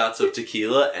 17 shots of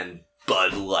tequila and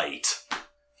Bud Light.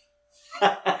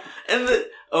 And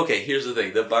okay, here's the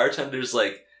thing. The bartender's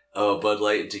like, oh, Bud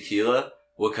Light and tequila?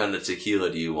 What kind of tequila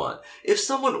do you want? If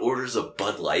someone orders a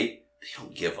Bud Light, they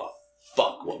don't give a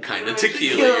fuck what kind of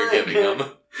tequila you're giving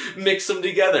them. Mix them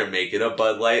together, make it a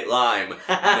Bud Light Lime.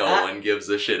 No one gives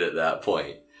a shit at that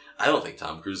point. I don't think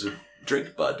Tom Cruise would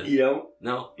drink Bud. You don't?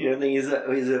 No. You don't think he's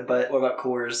a but what about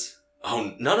Coors?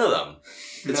 Oh, none of them.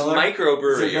 It's Miller?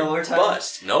 microbrewery Is it Miller or time?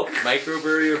 bust. Nope,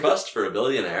 microbrewery or bust for a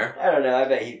billionaire. I don't know, I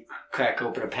bet he'd crack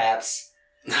open a Pabst.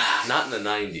 Not in the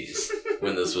 90s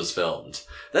when this was filmed.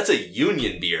 That's a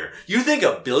Union beer. You think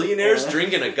a billionaire's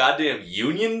drinking a goddamn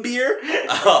Union beer?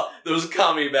 Those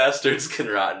commie bastards can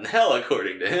rot in hell,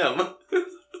 according to him.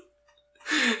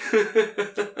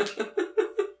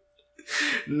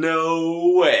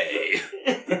 No way.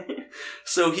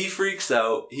 So he freaks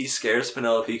out. He scares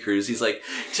Penelope Cruz. He's like,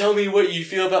 tell me what you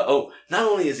feel about... Oh, not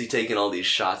only is he taking all these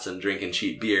shots and drinking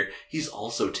cheap beer, he's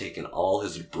also taking all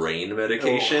his brain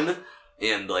medication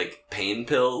and, like, pain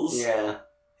pills. Yeah.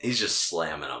 He's just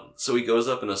slamming them. So he goes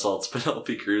up and assaults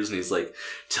Penelope Cruz, and he's like,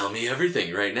 tell me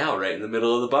everything right now, right in the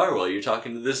middle of the bar while you're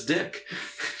talking to this dick.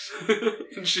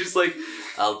 And she's like,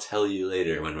 I'll tell you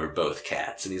later when we're both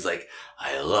cats. And he's like,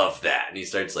 I love that. And he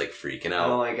starts, like, freaking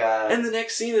out. Oh my god. And the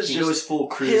next scene is he just goes full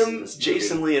Cruise in him, this movie.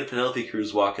 Jason Lee, and Penelope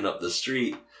Cruz walking up the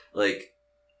street, like,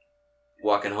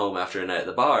 walking home after a night at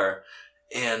the bar.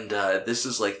 And this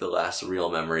is, like, the last real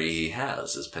memory he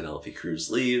has as Penelope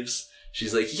Cruz leaves.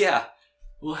 She's like, yeah,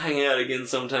 we'll hang out again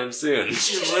sometime soon.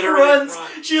 She She literally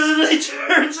literally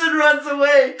turns and runs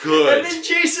away. Good. And then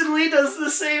Jason Lee does the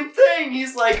same thing.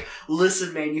 He's like,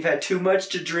 listen, man, you've had too much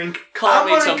to drink. Call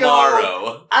me gonna tomorrow.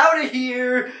 Go out of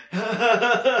here.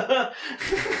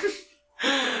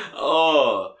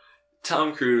 Oh,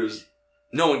 Tom Cruise.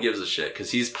 No one gives a shit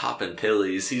because he's popping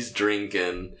pillies, he's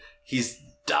drinking, he's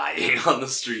dying on the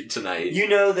street tonight. You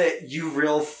know that you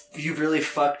really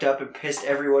fucked up and pissed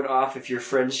everyone off if your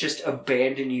friends just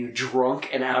abandon you drunk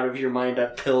and out of your mind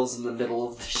on pills in the middle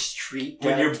of the street.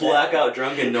 When you're downtown. blackout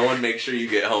drunk and no one makes sure you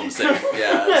get home safe.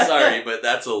 Yeah, sorry, but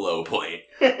that's a low point.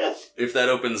 If that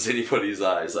opens anybody's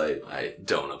eyes, I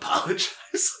don't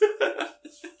apologize.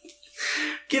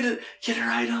 Get a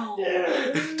ride home.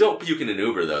 Yeah. Don't puke in an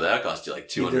Uber though. That'll cost you like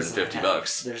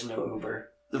 $250. There's no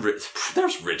Uber.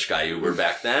 There's rich guy Uber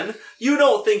back then. You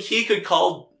don't think he could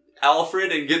call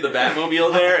Alfred and get the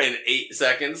Batmobile there in 8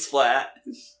 seconds flat?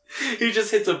 He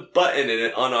just hits a button and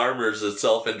it unarmors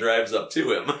itself and drives up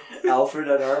to him. Alfred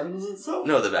unarms himself?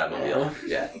 No, the Batmobile.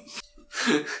 Yeah.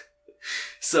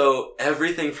 So,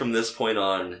 everything from this point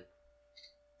on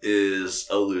is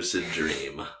a lucid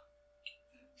dream.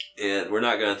 And we're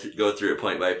not going to go through it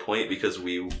point by point because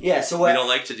we don't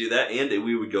like to do that, and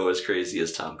we would go as crazy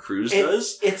as Tom Cruise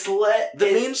does. The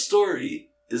main story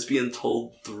is being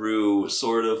told through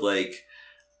sort of like...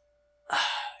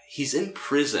 he's in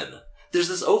prison. There's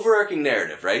this overarching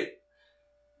narrative, right?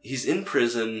 He's in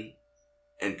prison,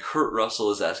 and Kurt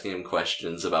Russell is asking him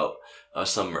questions about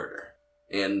some murder.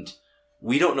 And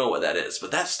we don't know what that is, but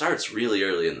that starts really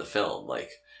early in the film. Like,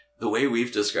 the way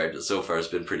we've described it so far has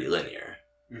been pretty linear.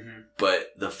 Mm-hmm.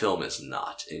 But the film is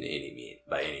not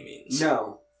by any means.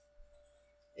 No.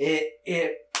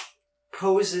 It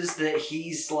poses that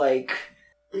he's like...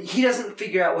 He doesn't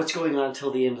figure out what's going on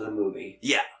until the end of the movie.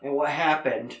 Yeah. And what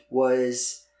happened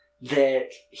was that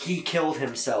he killed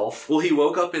himself. Well, he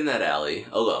woke up in that alley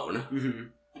alone. Mm-hmm.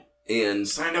 And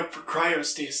signed up for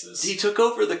cryostasis. He took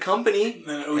over the company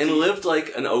and lived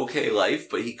like an okay life,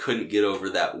 but he couldn't get over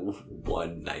that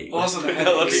one night with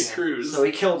Penelope Cruz. So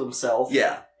he killed himself.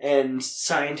 Yeah. And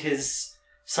signed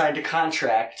a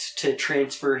contract to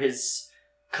transfer his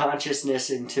consciousness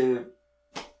into...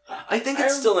 I think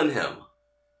it's still in him.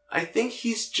 I think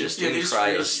he's just in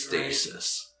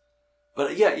cryostasis. Right.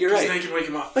 But yeah, you're right. They can wake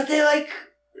him up. But they like...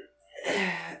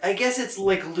 I guess it's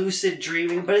like lucid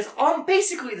dreaming, but it's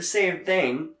basically the same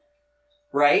thing,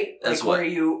 right? That's like where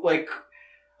you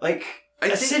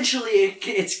essentially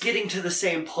it's getting to the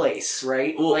same place,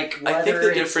 right? Well, like whether I think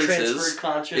the difference is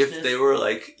if they were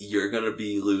like, you're gonna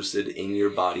be lucid in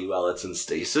your body while it's in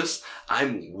stasis,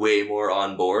 I'm way more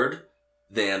on board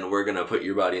than we're gonna put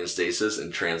your body in stasis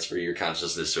and transfer your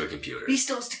consciousness to a computer. He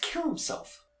still has to kill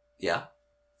himself. Yeah.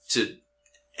 To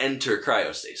enter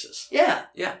cryostasis. Yeah.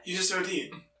 Yeah. You just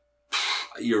OD'd.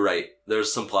 You're right.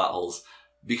 There's some plot holes.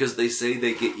 Because they say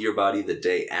they get your body the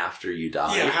day after you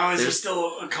die. Yeah, how is it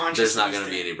still a consciousness? There's not going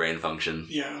to be any brain function.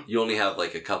 Yeah. You only have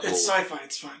like a couple... It's sci-fi,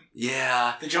 it's fine.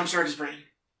 Yeah. They jumpstart his brain.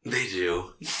 They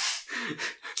do.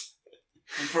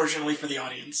 Unfortunately for the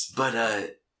audience.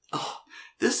 But,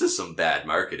 this is some bad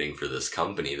marketing for this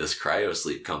company, this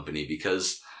cryosleep company,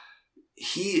 because...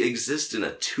 he exists in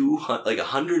a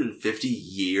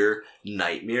 150-year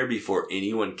nightmare before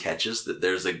anyone catches that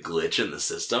there's a glitch in the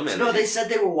system. And no, they said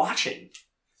they were watching.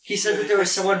 He said that there was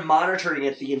someone monitoring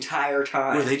it the entire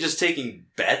time. Were they just taking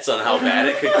bets on how bad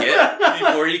it could get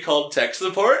before he called tech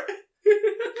support?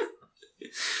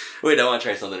 Wait, I want to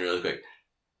try something really quick.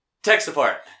 Tech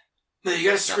support. No, you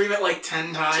gotta scream it like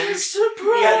 10 times. Tech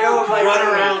support! You gotta know him by run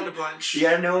around a bunch. You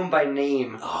gotta know him by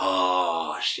name.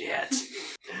 Oh, shit.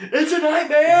 It's a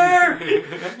nightmare!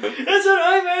 It's a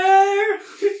nightmare!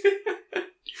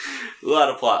 A lot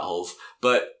of plot holes.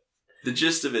 But the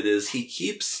gist of it is he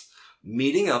keeps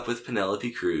meeting up with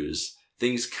Penelope Cruz.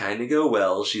 Things kind of go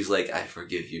well. She's like, I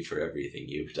forgive you for everything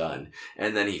you've done.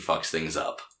 And then he fucks things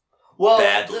up. Well,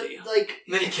 badly.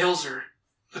 Then he kills her.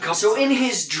 So in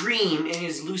his dream, in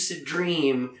his lucid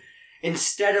dream,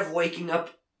 instead of waking up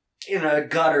in a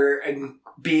gutter and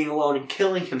being alone and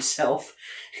killing himself,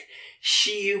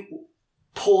 she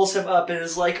pulls him up and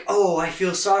is like, oh, I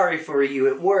feel sorry for you.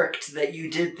 It worked that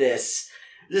you did this.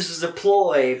 This was a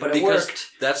ploy, but it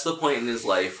worked. That's the point in his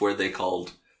life where they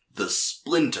called the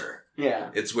splinter. Yeah.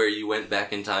 It's where you went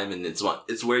back in time and it's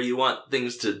where you want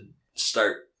things to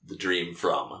start the dream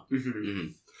from. Mm-hmm.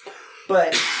 Mm-hmm.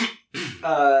 But,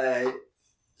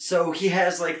 so he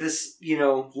has like this,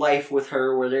 life with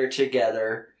her where they're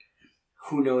together.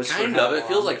 Who knows? Kind of. It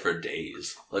feels like for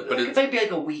days. But it might be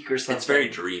like a week or something. It's very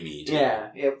dreamy, too.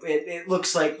 Yeah. It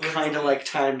looks like kind of like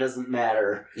time doesn't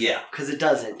matter. Yeah. Because it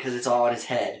doesn't, because it's all in his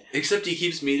head. Except he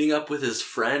keeps meeting up with his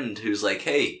friend who's like,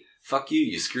 hey, fuck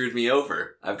you screwed me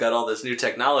over. I've got all this new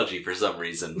technology for some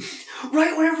reason.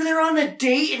 Right, whenever they're on the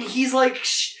date and he's like,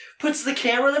 puts the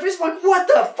camera in their face, I'm like, what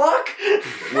the fuck?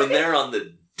 When they're on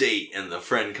the date and the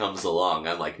friend comes along,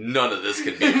 I'm like, none of this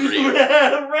can be real.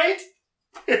 Right?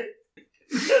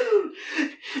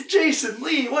 Jason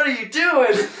Lee, what are you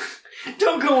doing?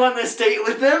 Don't go on this date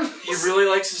with them. He really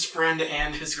likes his friend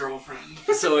and his girlfriend.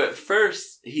 So at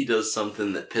first, he does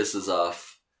something that pisses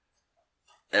off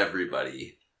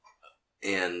everybody.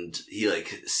 And he,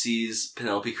 sees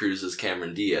Penelope Cruz as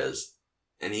Cameron Diaz.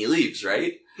 And he leaves,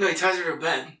 right? No, he ties her to a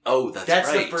bed. Oh, that's right.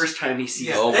 That's the first time he sees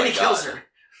her. Oh, then my he kills God. her.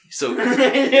 So,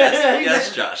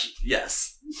 yes, Josh,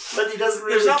 yes. But he doesn't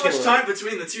really There's not kill much her. time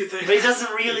between the two things. But he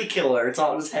doesn't really kill her. It's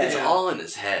all in his head. It's all in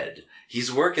his head. He's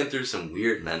working through some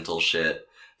weird mental shit.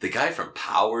 The guy from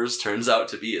Powers turns out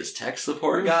to be his tech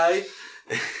support guy.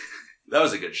 That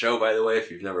was a good show, by the way. If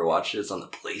you've never watched it, it's on the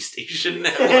PlayStation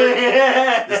Network.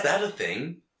 Is that a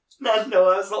thing? No, that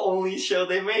was the only show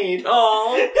they made.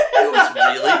 Oh, it was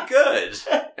really good.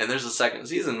 And there's a second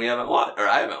season I haven't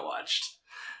watched.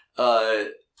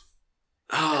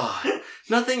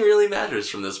 Nothing really matters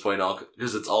from this point on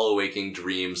because it's all a waking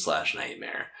dream /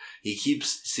 nightmare. He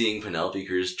keeps seeing Penelope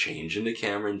Cruz change into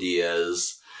Cameron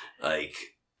Diaz. Like,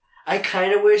 I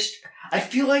kind of wished. I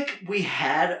feel like we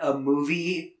had a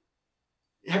movie.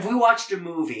 Have we watched a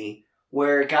movie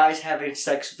where a guy's having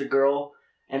sex with a girl,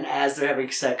 and as they're having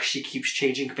sex, she keeps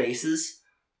changing faces?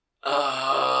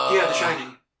 Yeah, The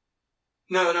Shining.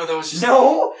 No, that was just...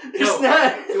 No, it's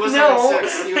not. He wasn't having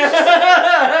sex. He was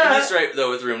just... He's right, though,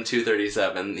 with Room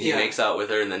 237. He makes out with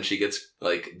her, and then she gets,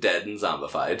 like, dead and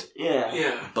zombified.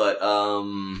 Yeah. But, I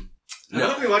don't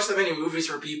think we watched that many movies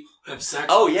where people have sex.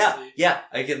 Oh, honestly. yeah.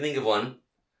 I can think of one.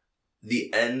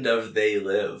 The end of They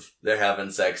Live. They're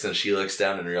having sex, and she looks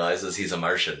down and realizes he's a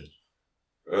Martian.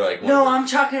 Or, like... No, I'm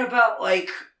talking about, like,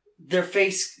 their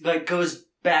face, like, goes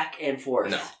back and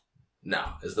forth. No,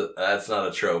 that's not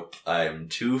a trope I'm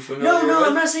too familiar with. No,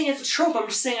 I'm not saying it's a trope. I'm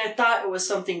just saying I thought it was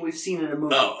something we've seen in a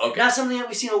movie. Oh, okay. Not something that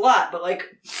we've seen a lot, but like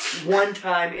one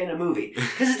time in a movie.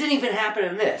 Because it didn't even happen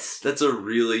in this. That's a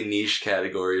really niche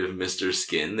category of Mr.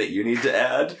 Skin that you need to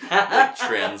add. Like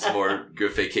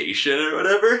transmogrification or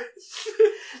whatever.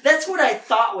 That's what I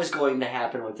thought was going to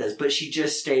happen with this, but she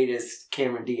just stayed as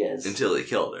Cameron Diaz. Until he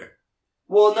killed her.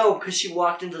 Well, no, because she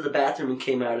walked into the bathroom and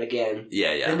came out again.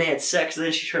 Yeah. Then they had sex, and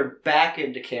then she turned back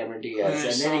into Cameron Diaz.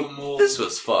 This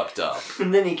was fucked up.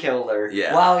 And then he killed her.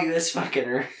 Yeah. While he was fucking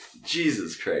her.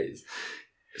 Jesus Christ.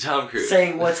 Tom Cruise.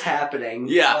 Saying what's happening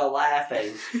while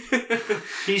laughing.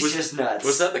 He's just nuts.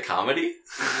 Was that the comedy?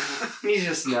 He's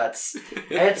just nuts.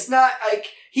 And it's not, like,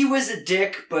 he was a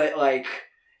dick, but, like,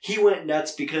 he went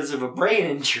nuts because of a brain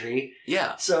injury.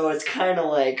 Yeah. So it's kind of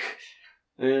like,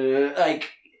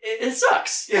 it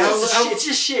sucks. Yeah, it's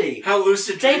just shitty. How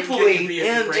lucid Thankfully, can you be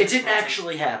it didn't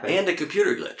actually happen. And a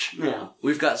computer glitch. Yeah.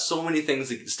 We've got so many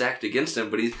things stacked against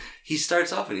him, but he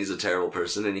starts off and he's a terrible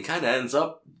person, and he kind of ends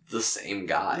up the same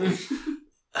guy.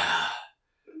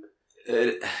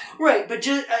 Right, but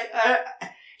just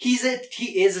he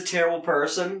is a terrible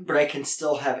person, but I can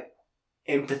still have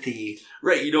empathy.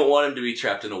 Right, you don't want him to be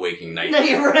trapped in a waking nightmare. No,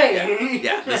 you're right.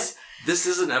 Yeah, this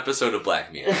is an episode of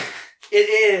Black Mirror. It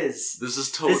is. This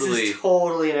is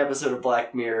totally an episode of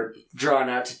Black Mirror drawn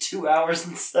out to 2 hours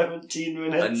and 17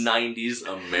 minutes. A 90s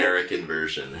American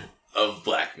version of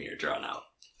Black Mirror drawn out.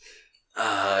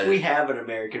 We have an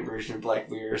American version of Black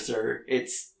Mirror, sir.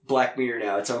 It's Black Mirror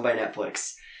now. It's owned by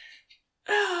Netflix.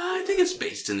 I think it's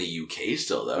based in the UK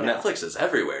still, though. Yeah. Netflix is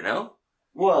everywhere now.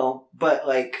 Well, but,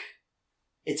 like,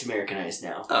 it's Americanized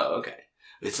now. Oh, okay.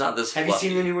 It's not this Have fluffy.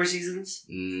 you seen the newer seasons?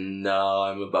 No,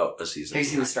 I'm about a season. Have you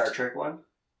seen the Star Trek one?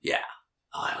 Yeah.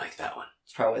 Oh, I like that one.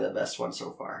 It's probably the best one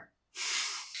so far.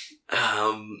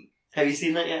 Have you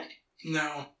seen that yet?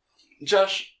 No.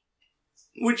 Josh,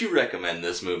 would you recommend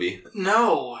this movie?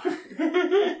 No.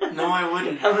 No, I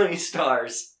wouldn't. How many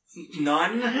stars?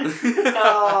 None?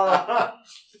 No.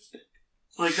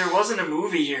 Like, there wasn't a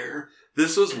movie here.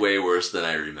 This was way worse than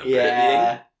I remember it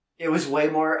Yeah. It was way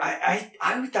more... I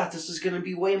thought this was going to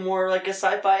be way more like a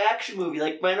sci-fi action movie,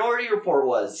 like Minority Report being.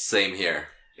 was. Same here.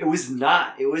 It was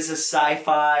not. It was a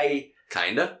sci-fi...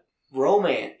 Kinda?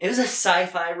 romance. It was a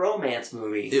sci-fi romance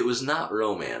movie. It was not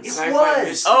romance. It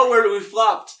was. Oh, we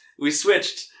flopped. We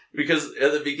switched. Because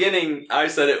at the beginning, I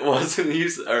said it wasn't.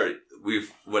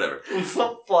 Whatever. We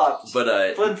flip-flopped.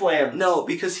 But, Flim-flam. no,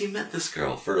 because he met this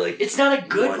girl for, like, It's not a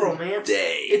good one romance.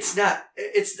 day. It's not.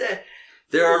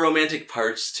 There are romantic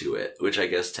parts to it, which I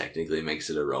guess technically makes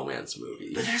it a romance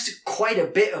movie. But there's quite a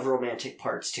bit of romantic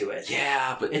parts to it.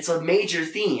 Yeah, but It's a major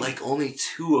theme. like only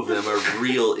 2 of them are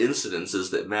real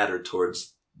incidences that matter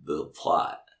towards the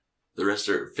plot. The rest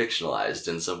are fictionalized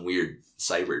in some weird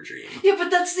cyber dream. Yeah, but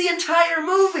that's the entire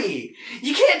movie.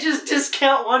 You can't just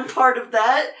discount one part of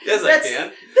that. Yes, I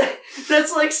can.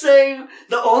 That's like saying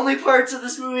the only parts of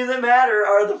this movie that matter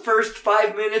are the first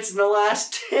 5 minutes and the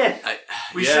last 10.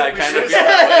 We I should- kind we of should- feel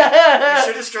that We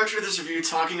should have structured this review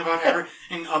talking about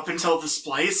everything up until the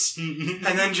splice, way.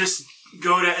 and then just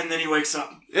go to, and then he wakes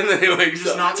up. And then he wakes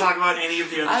Just up. not talk about any of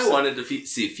the other I stuff. wanted to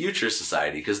see Future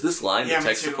Society, because this line Yeah, the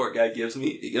me tech too. support guy gives me,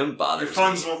 it bothers Your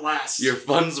funds me. won't last. Your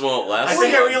funds won't last. I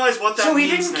think I long. realized what that So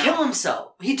he means didn't now. kill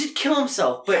himself. He did kill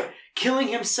himself, but Yeah. killing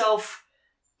himself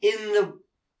in the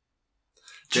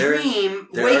There- dream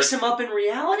there wakes are- him up in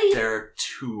reality? There are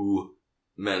 2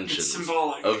 mentions It's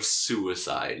symbolic. of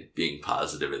suicide being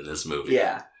positive in this movie.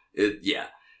 Yeah.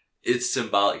 It's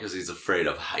symbolic because he's afraid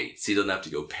of heights. He doesn't have to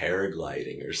go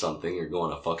paragliding or something or go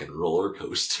on a fucking roller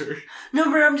coaster. No,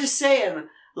 but I'm just saying,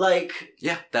 like...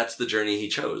 Yeah, that's the journey he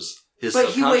chose. His But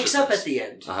he wakes up subconsciousness. at the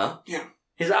end. Uh-huh.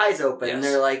 His eyes open, and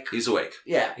Yes. they're like... He's awake.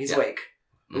 Yeah, he's Yeah. awake.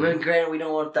 Mhm. But granted, we don't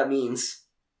know what that means.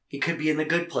 He could be in the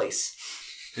good place.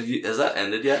 Has that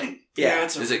ended yet? Yeah,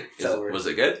 it's Was It's over.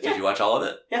 it good? Yeah. Did you watch all of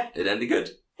it? Yeah. It ended good?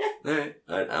 Yeah. Alright.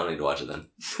 I don't need to watch it then.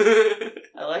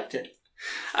 I liked it.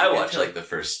 I watched like the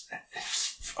first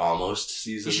almost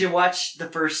season. You should watch the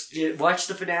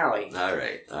finale.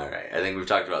 Alright. I think we've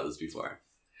talked about this before.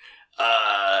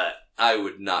 I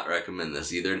would not recommend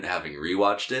this either. Having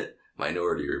rewatched it,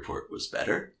 Minority Report was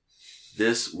better.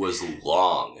 This was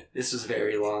long. This was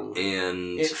very long.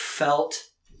 And It felt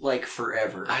like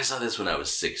forever. I saw this when I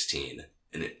was 16.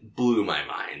 And it blew my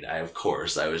mind. I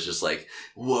was just like,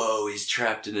 whoa, he's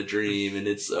trapped in a dream and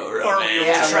it's so romantic.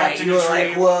 Yeah, Trapped right. in You a were like,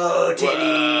 dream. whoa,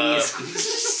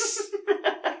 titties.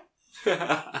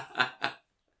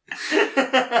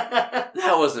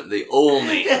 That wasn't the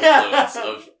only influence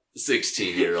of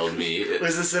 16-year-old me.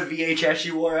 Was this a VHS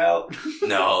you wore out?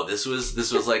 No, this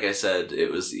was like I said,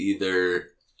 it was either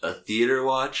a theater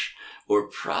watch or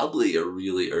probably a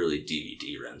really early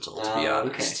DVD rental, to be Oh,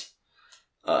 honest.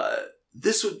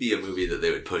 This would be a movie that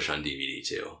they would push on DVD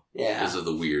too. Yeah. Because of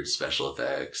the weird special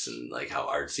effects and like how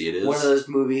artsy it is. One of those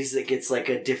movies that gets like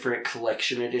a different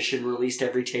collection edition released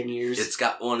every 10 years. It's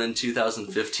got one in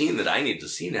 2015 that I need to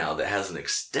see now that has an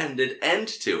extended end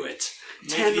to it.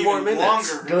 Make 10 it more even minutes.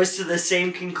 longer. Goes to the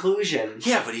same conclusion.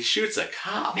 Yeah, but he shoots a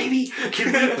cop. Maybe,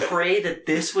 can we pray that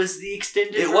this was the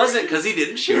extended It wasn't version? because he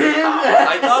didn't shoot a cop.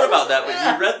 I thought about that when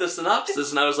you read the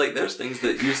synopsis and I was like, there's things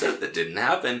that you said that didn't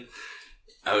happen.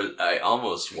 I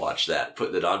almost watched that,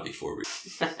 put that on before we...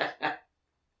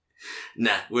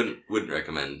 Nah, wouldn't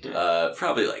recommend.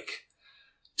 Probably like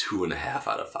 2.5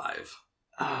 out of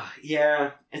 5.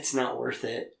 Yeah, it's not worth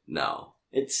it. No.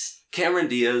 It's... Cameron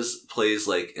Diaz plays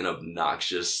like an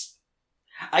obnoxious...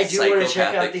 I do want to check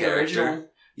out psychopathic the character. original.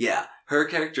 Yeah, her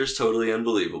character's totally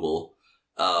unbelievable.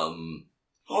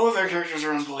 All of their characters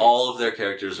are unbelievable. All of their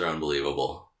characters are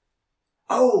unbelievable.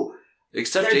 Oh,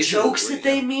 Except their Jason jokes that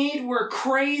they Voorhees. made were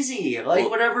crazy. Like,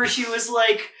 Well- whenever she was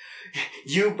like,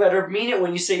 you better mean it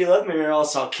when you say you love me or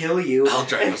else I'll kill you. I'll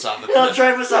drive us off a I'll cliff.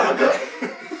 drive us off a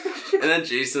cliff. And then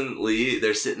Jason Lee,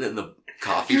 they're sitting in the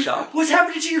coffee shop. What's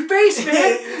happening to your face, man?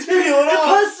 It's peeling It off.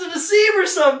 busted a seam or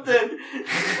something.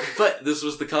 But this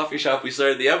was the coffee shop we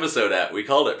started the episode at. We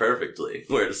called it perfectly.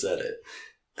 Where to set it.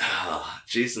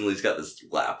 Jason Lee's got this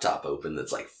laptop open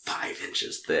that's like 5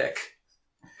 inches thick.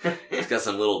 He's got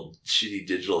some little shitty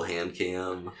digital hand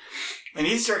cam. I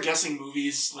need to start guessing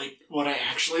movies like what I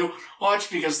actually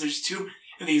watch because there's too many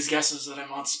of these guesses that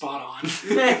I'm on spot on.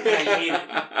 I hate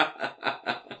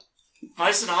it.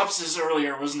 My synopsis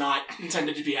earlier was not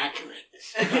intended to be accurate.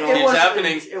 It Keeps wasn't-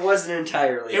 happening. It wasn't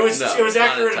entirely. It was No, accurate not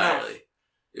enough. entirely.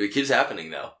 It keeps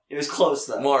happening though. It was close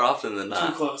though. More often than Too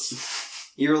not.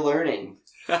 close. You're learning.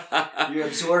 You're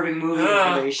absorbing movie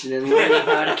information and learning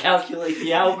how to calculate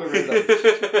the algorithm.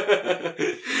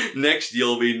 Next,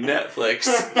 you'll be Netflix.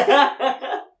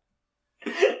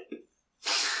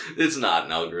 It's not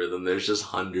an algorithm. There's just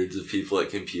hundreds of people at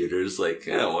computers like,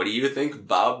 oh, what do you think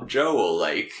Bob Joe will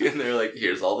like? And they're like,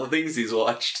 here's all the things he's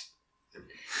watched.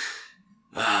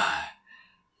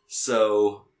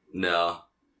 So, no.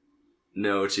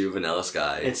 No to Vanilla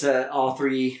Sky. It's all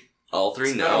three. All three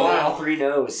It's no. been a while. All three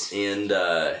knows. And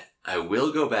I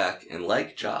will go back and,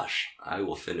 like Josh, I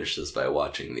will finish this by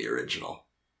watching the original,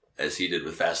 as he did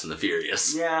with Fast and the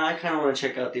Furious. Yeah, I kind of want to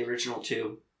check out the original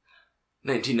too.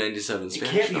 1997 It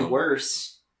Spanish can't be film.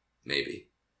 worse. Maybe.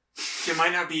 It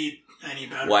might not be any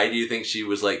better. Why do you think she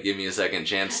was like, give me a second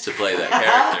chance to play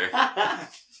that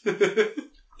character?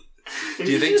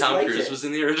 Do you think Tom Cruise was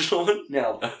in the original one?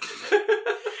 No.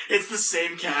 It's the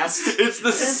same cast. It's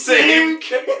the same.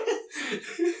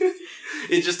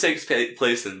 It just takes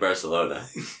place in Barcelona.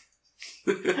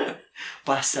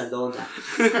 Barcelona.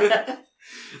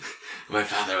 My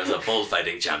father was a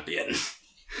bullfighting champion.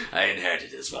 I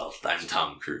inherited his wealth. I'm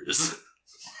Tom Cruise.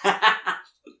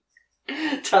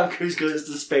 Tom Cruise goes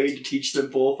to Spain to teach them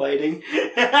bullfighting.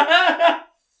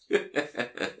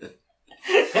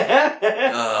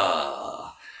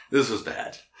 This was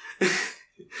bad.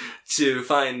 To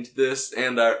find this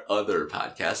and our other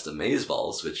podcast,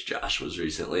 Amazeballs, which Josh was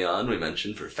recently on, we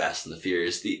mentioned for Fast and the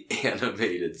Furious, the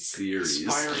animated series.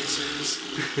 Spy Racers.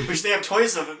 Which they have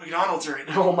toys of at McDonald's right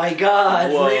now. Oh my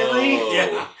god, Whoa. really?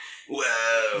 Yeah.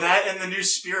 Whoa. That and the new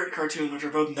Spirit cartoon, which are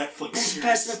both Netflix There's a series.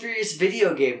 Fast and the Furious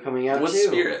video game coming out What's too.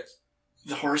 Spirit?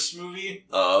 the horse movie.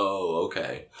 Oh,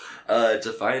 okay.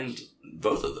 To find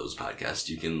both of those podcasts,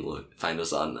 you can find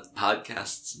us on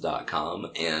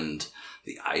podcasts.com and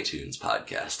the iTunes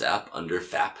podcast app under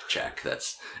FAPCheck.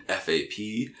 That's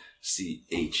FAPCHECK.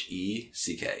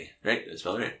 Right? Did I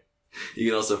spell it right? You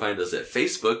can also find us at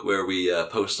Facebook, where we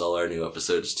post all our new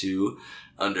episodes too,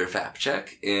 under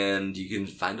FAPCheck. And you can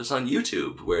find us on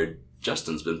YouTube, where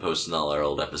Justin's been posting all our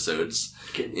old episodes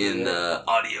in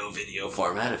audio-video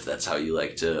format, if that's how you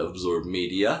like to absorb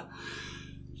media.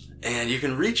 And you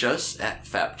can reach us at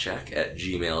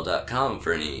fapcheck@gmail.com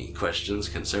for any questions,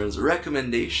 concerns,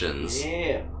 recommendations.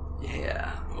 Yeah.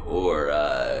 Yeah. Or,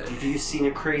 If you've seen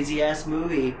a crazy-ass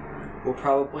movie, we'll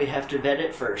probably have to vet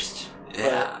it first.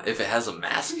 yeah, if it has a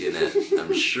mask in it,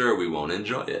 I'm sure we won't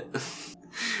enjoy it.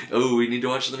 Oh, we need to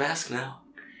watch The Mask now.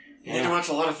 You need to watch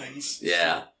a lot of things.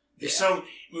 Yeah. There's so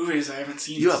movies I haven't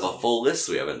seen. You have a full list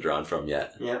we haven't drawn from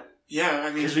yet. Yep. Yeah, I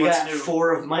mean, Because we what's got new?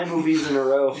 4 of my movies in a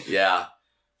row. Yeah.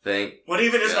 What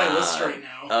even is my God. list right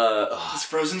now? Is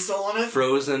Frozen still on it?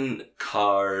 Frozen,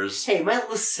 Cars. Hey, my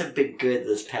lists have been good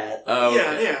this past. Oh,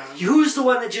 Yeah, okay. yeah. Who's the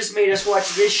one that just made us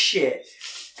watch this shit?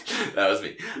 That was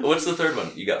me. What's the third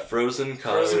one? You got Frozen,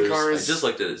 Cars. Frozen, Cars. I just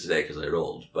looked at it today because I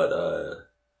rolled, but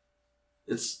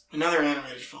it's Another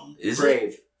animated film. is it?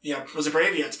 Brave. Yeah, was it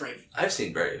Brave? Yeah, it's Brave. I've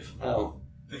seen Brave. Oh,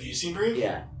 Have you seen Brave?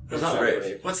 yeah. It's not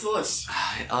Brave. What's the list?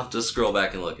 I'll have to scroll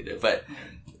back and look at it, but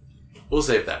we'll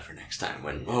save that for next time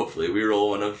when hopefully we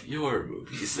roll one of your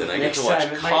movies and I get Next to watch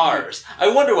time it might Cars. I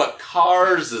wonder what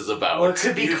Cars is about. Well, it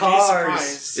could be You'd Cars.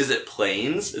 surprised. Is it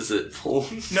planes? Is it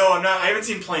planes? No, I'm not. I haven't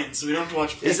seen Planes, so we don't have to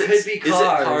watch Planes. It could be Is it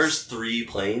Cars. Cars 3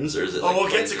 planes or is it? Oh, like we'll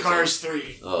get Planes to or Cars something?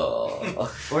 3.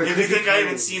 Oh, Or it If could you be think I haven't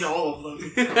Planes. seen all of them.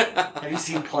 Have you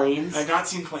seen Planes? I've not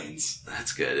seen Planes.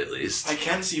 that's good at least. I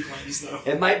can see Planes, though.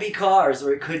 It might be Cars,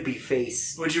 or it could be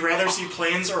Face. Would you rather see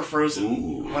Planes or Frozen?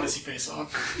 Ooh. I want to see Face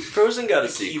Off. Frozen got a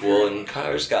Like sequel either. and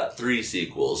Cars got 3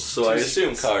 sequels, so 2 I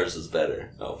assume sequels. Cars is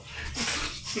better. Oh.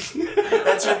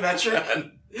 That's your metric?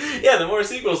 Yeah, the more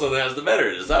sequels something has, the better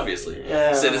it is, obviously.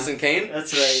 Yeah. Citizen Kane?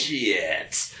 That's right.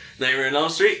 Shit. Nightmare on Elm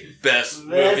Street? Best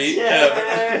Best movie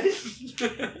ever.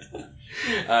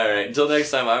 Alright, until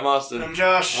next time, I'm Austin. I'm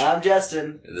Josh. I'm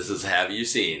Justin. And this is Have You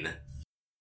Seen?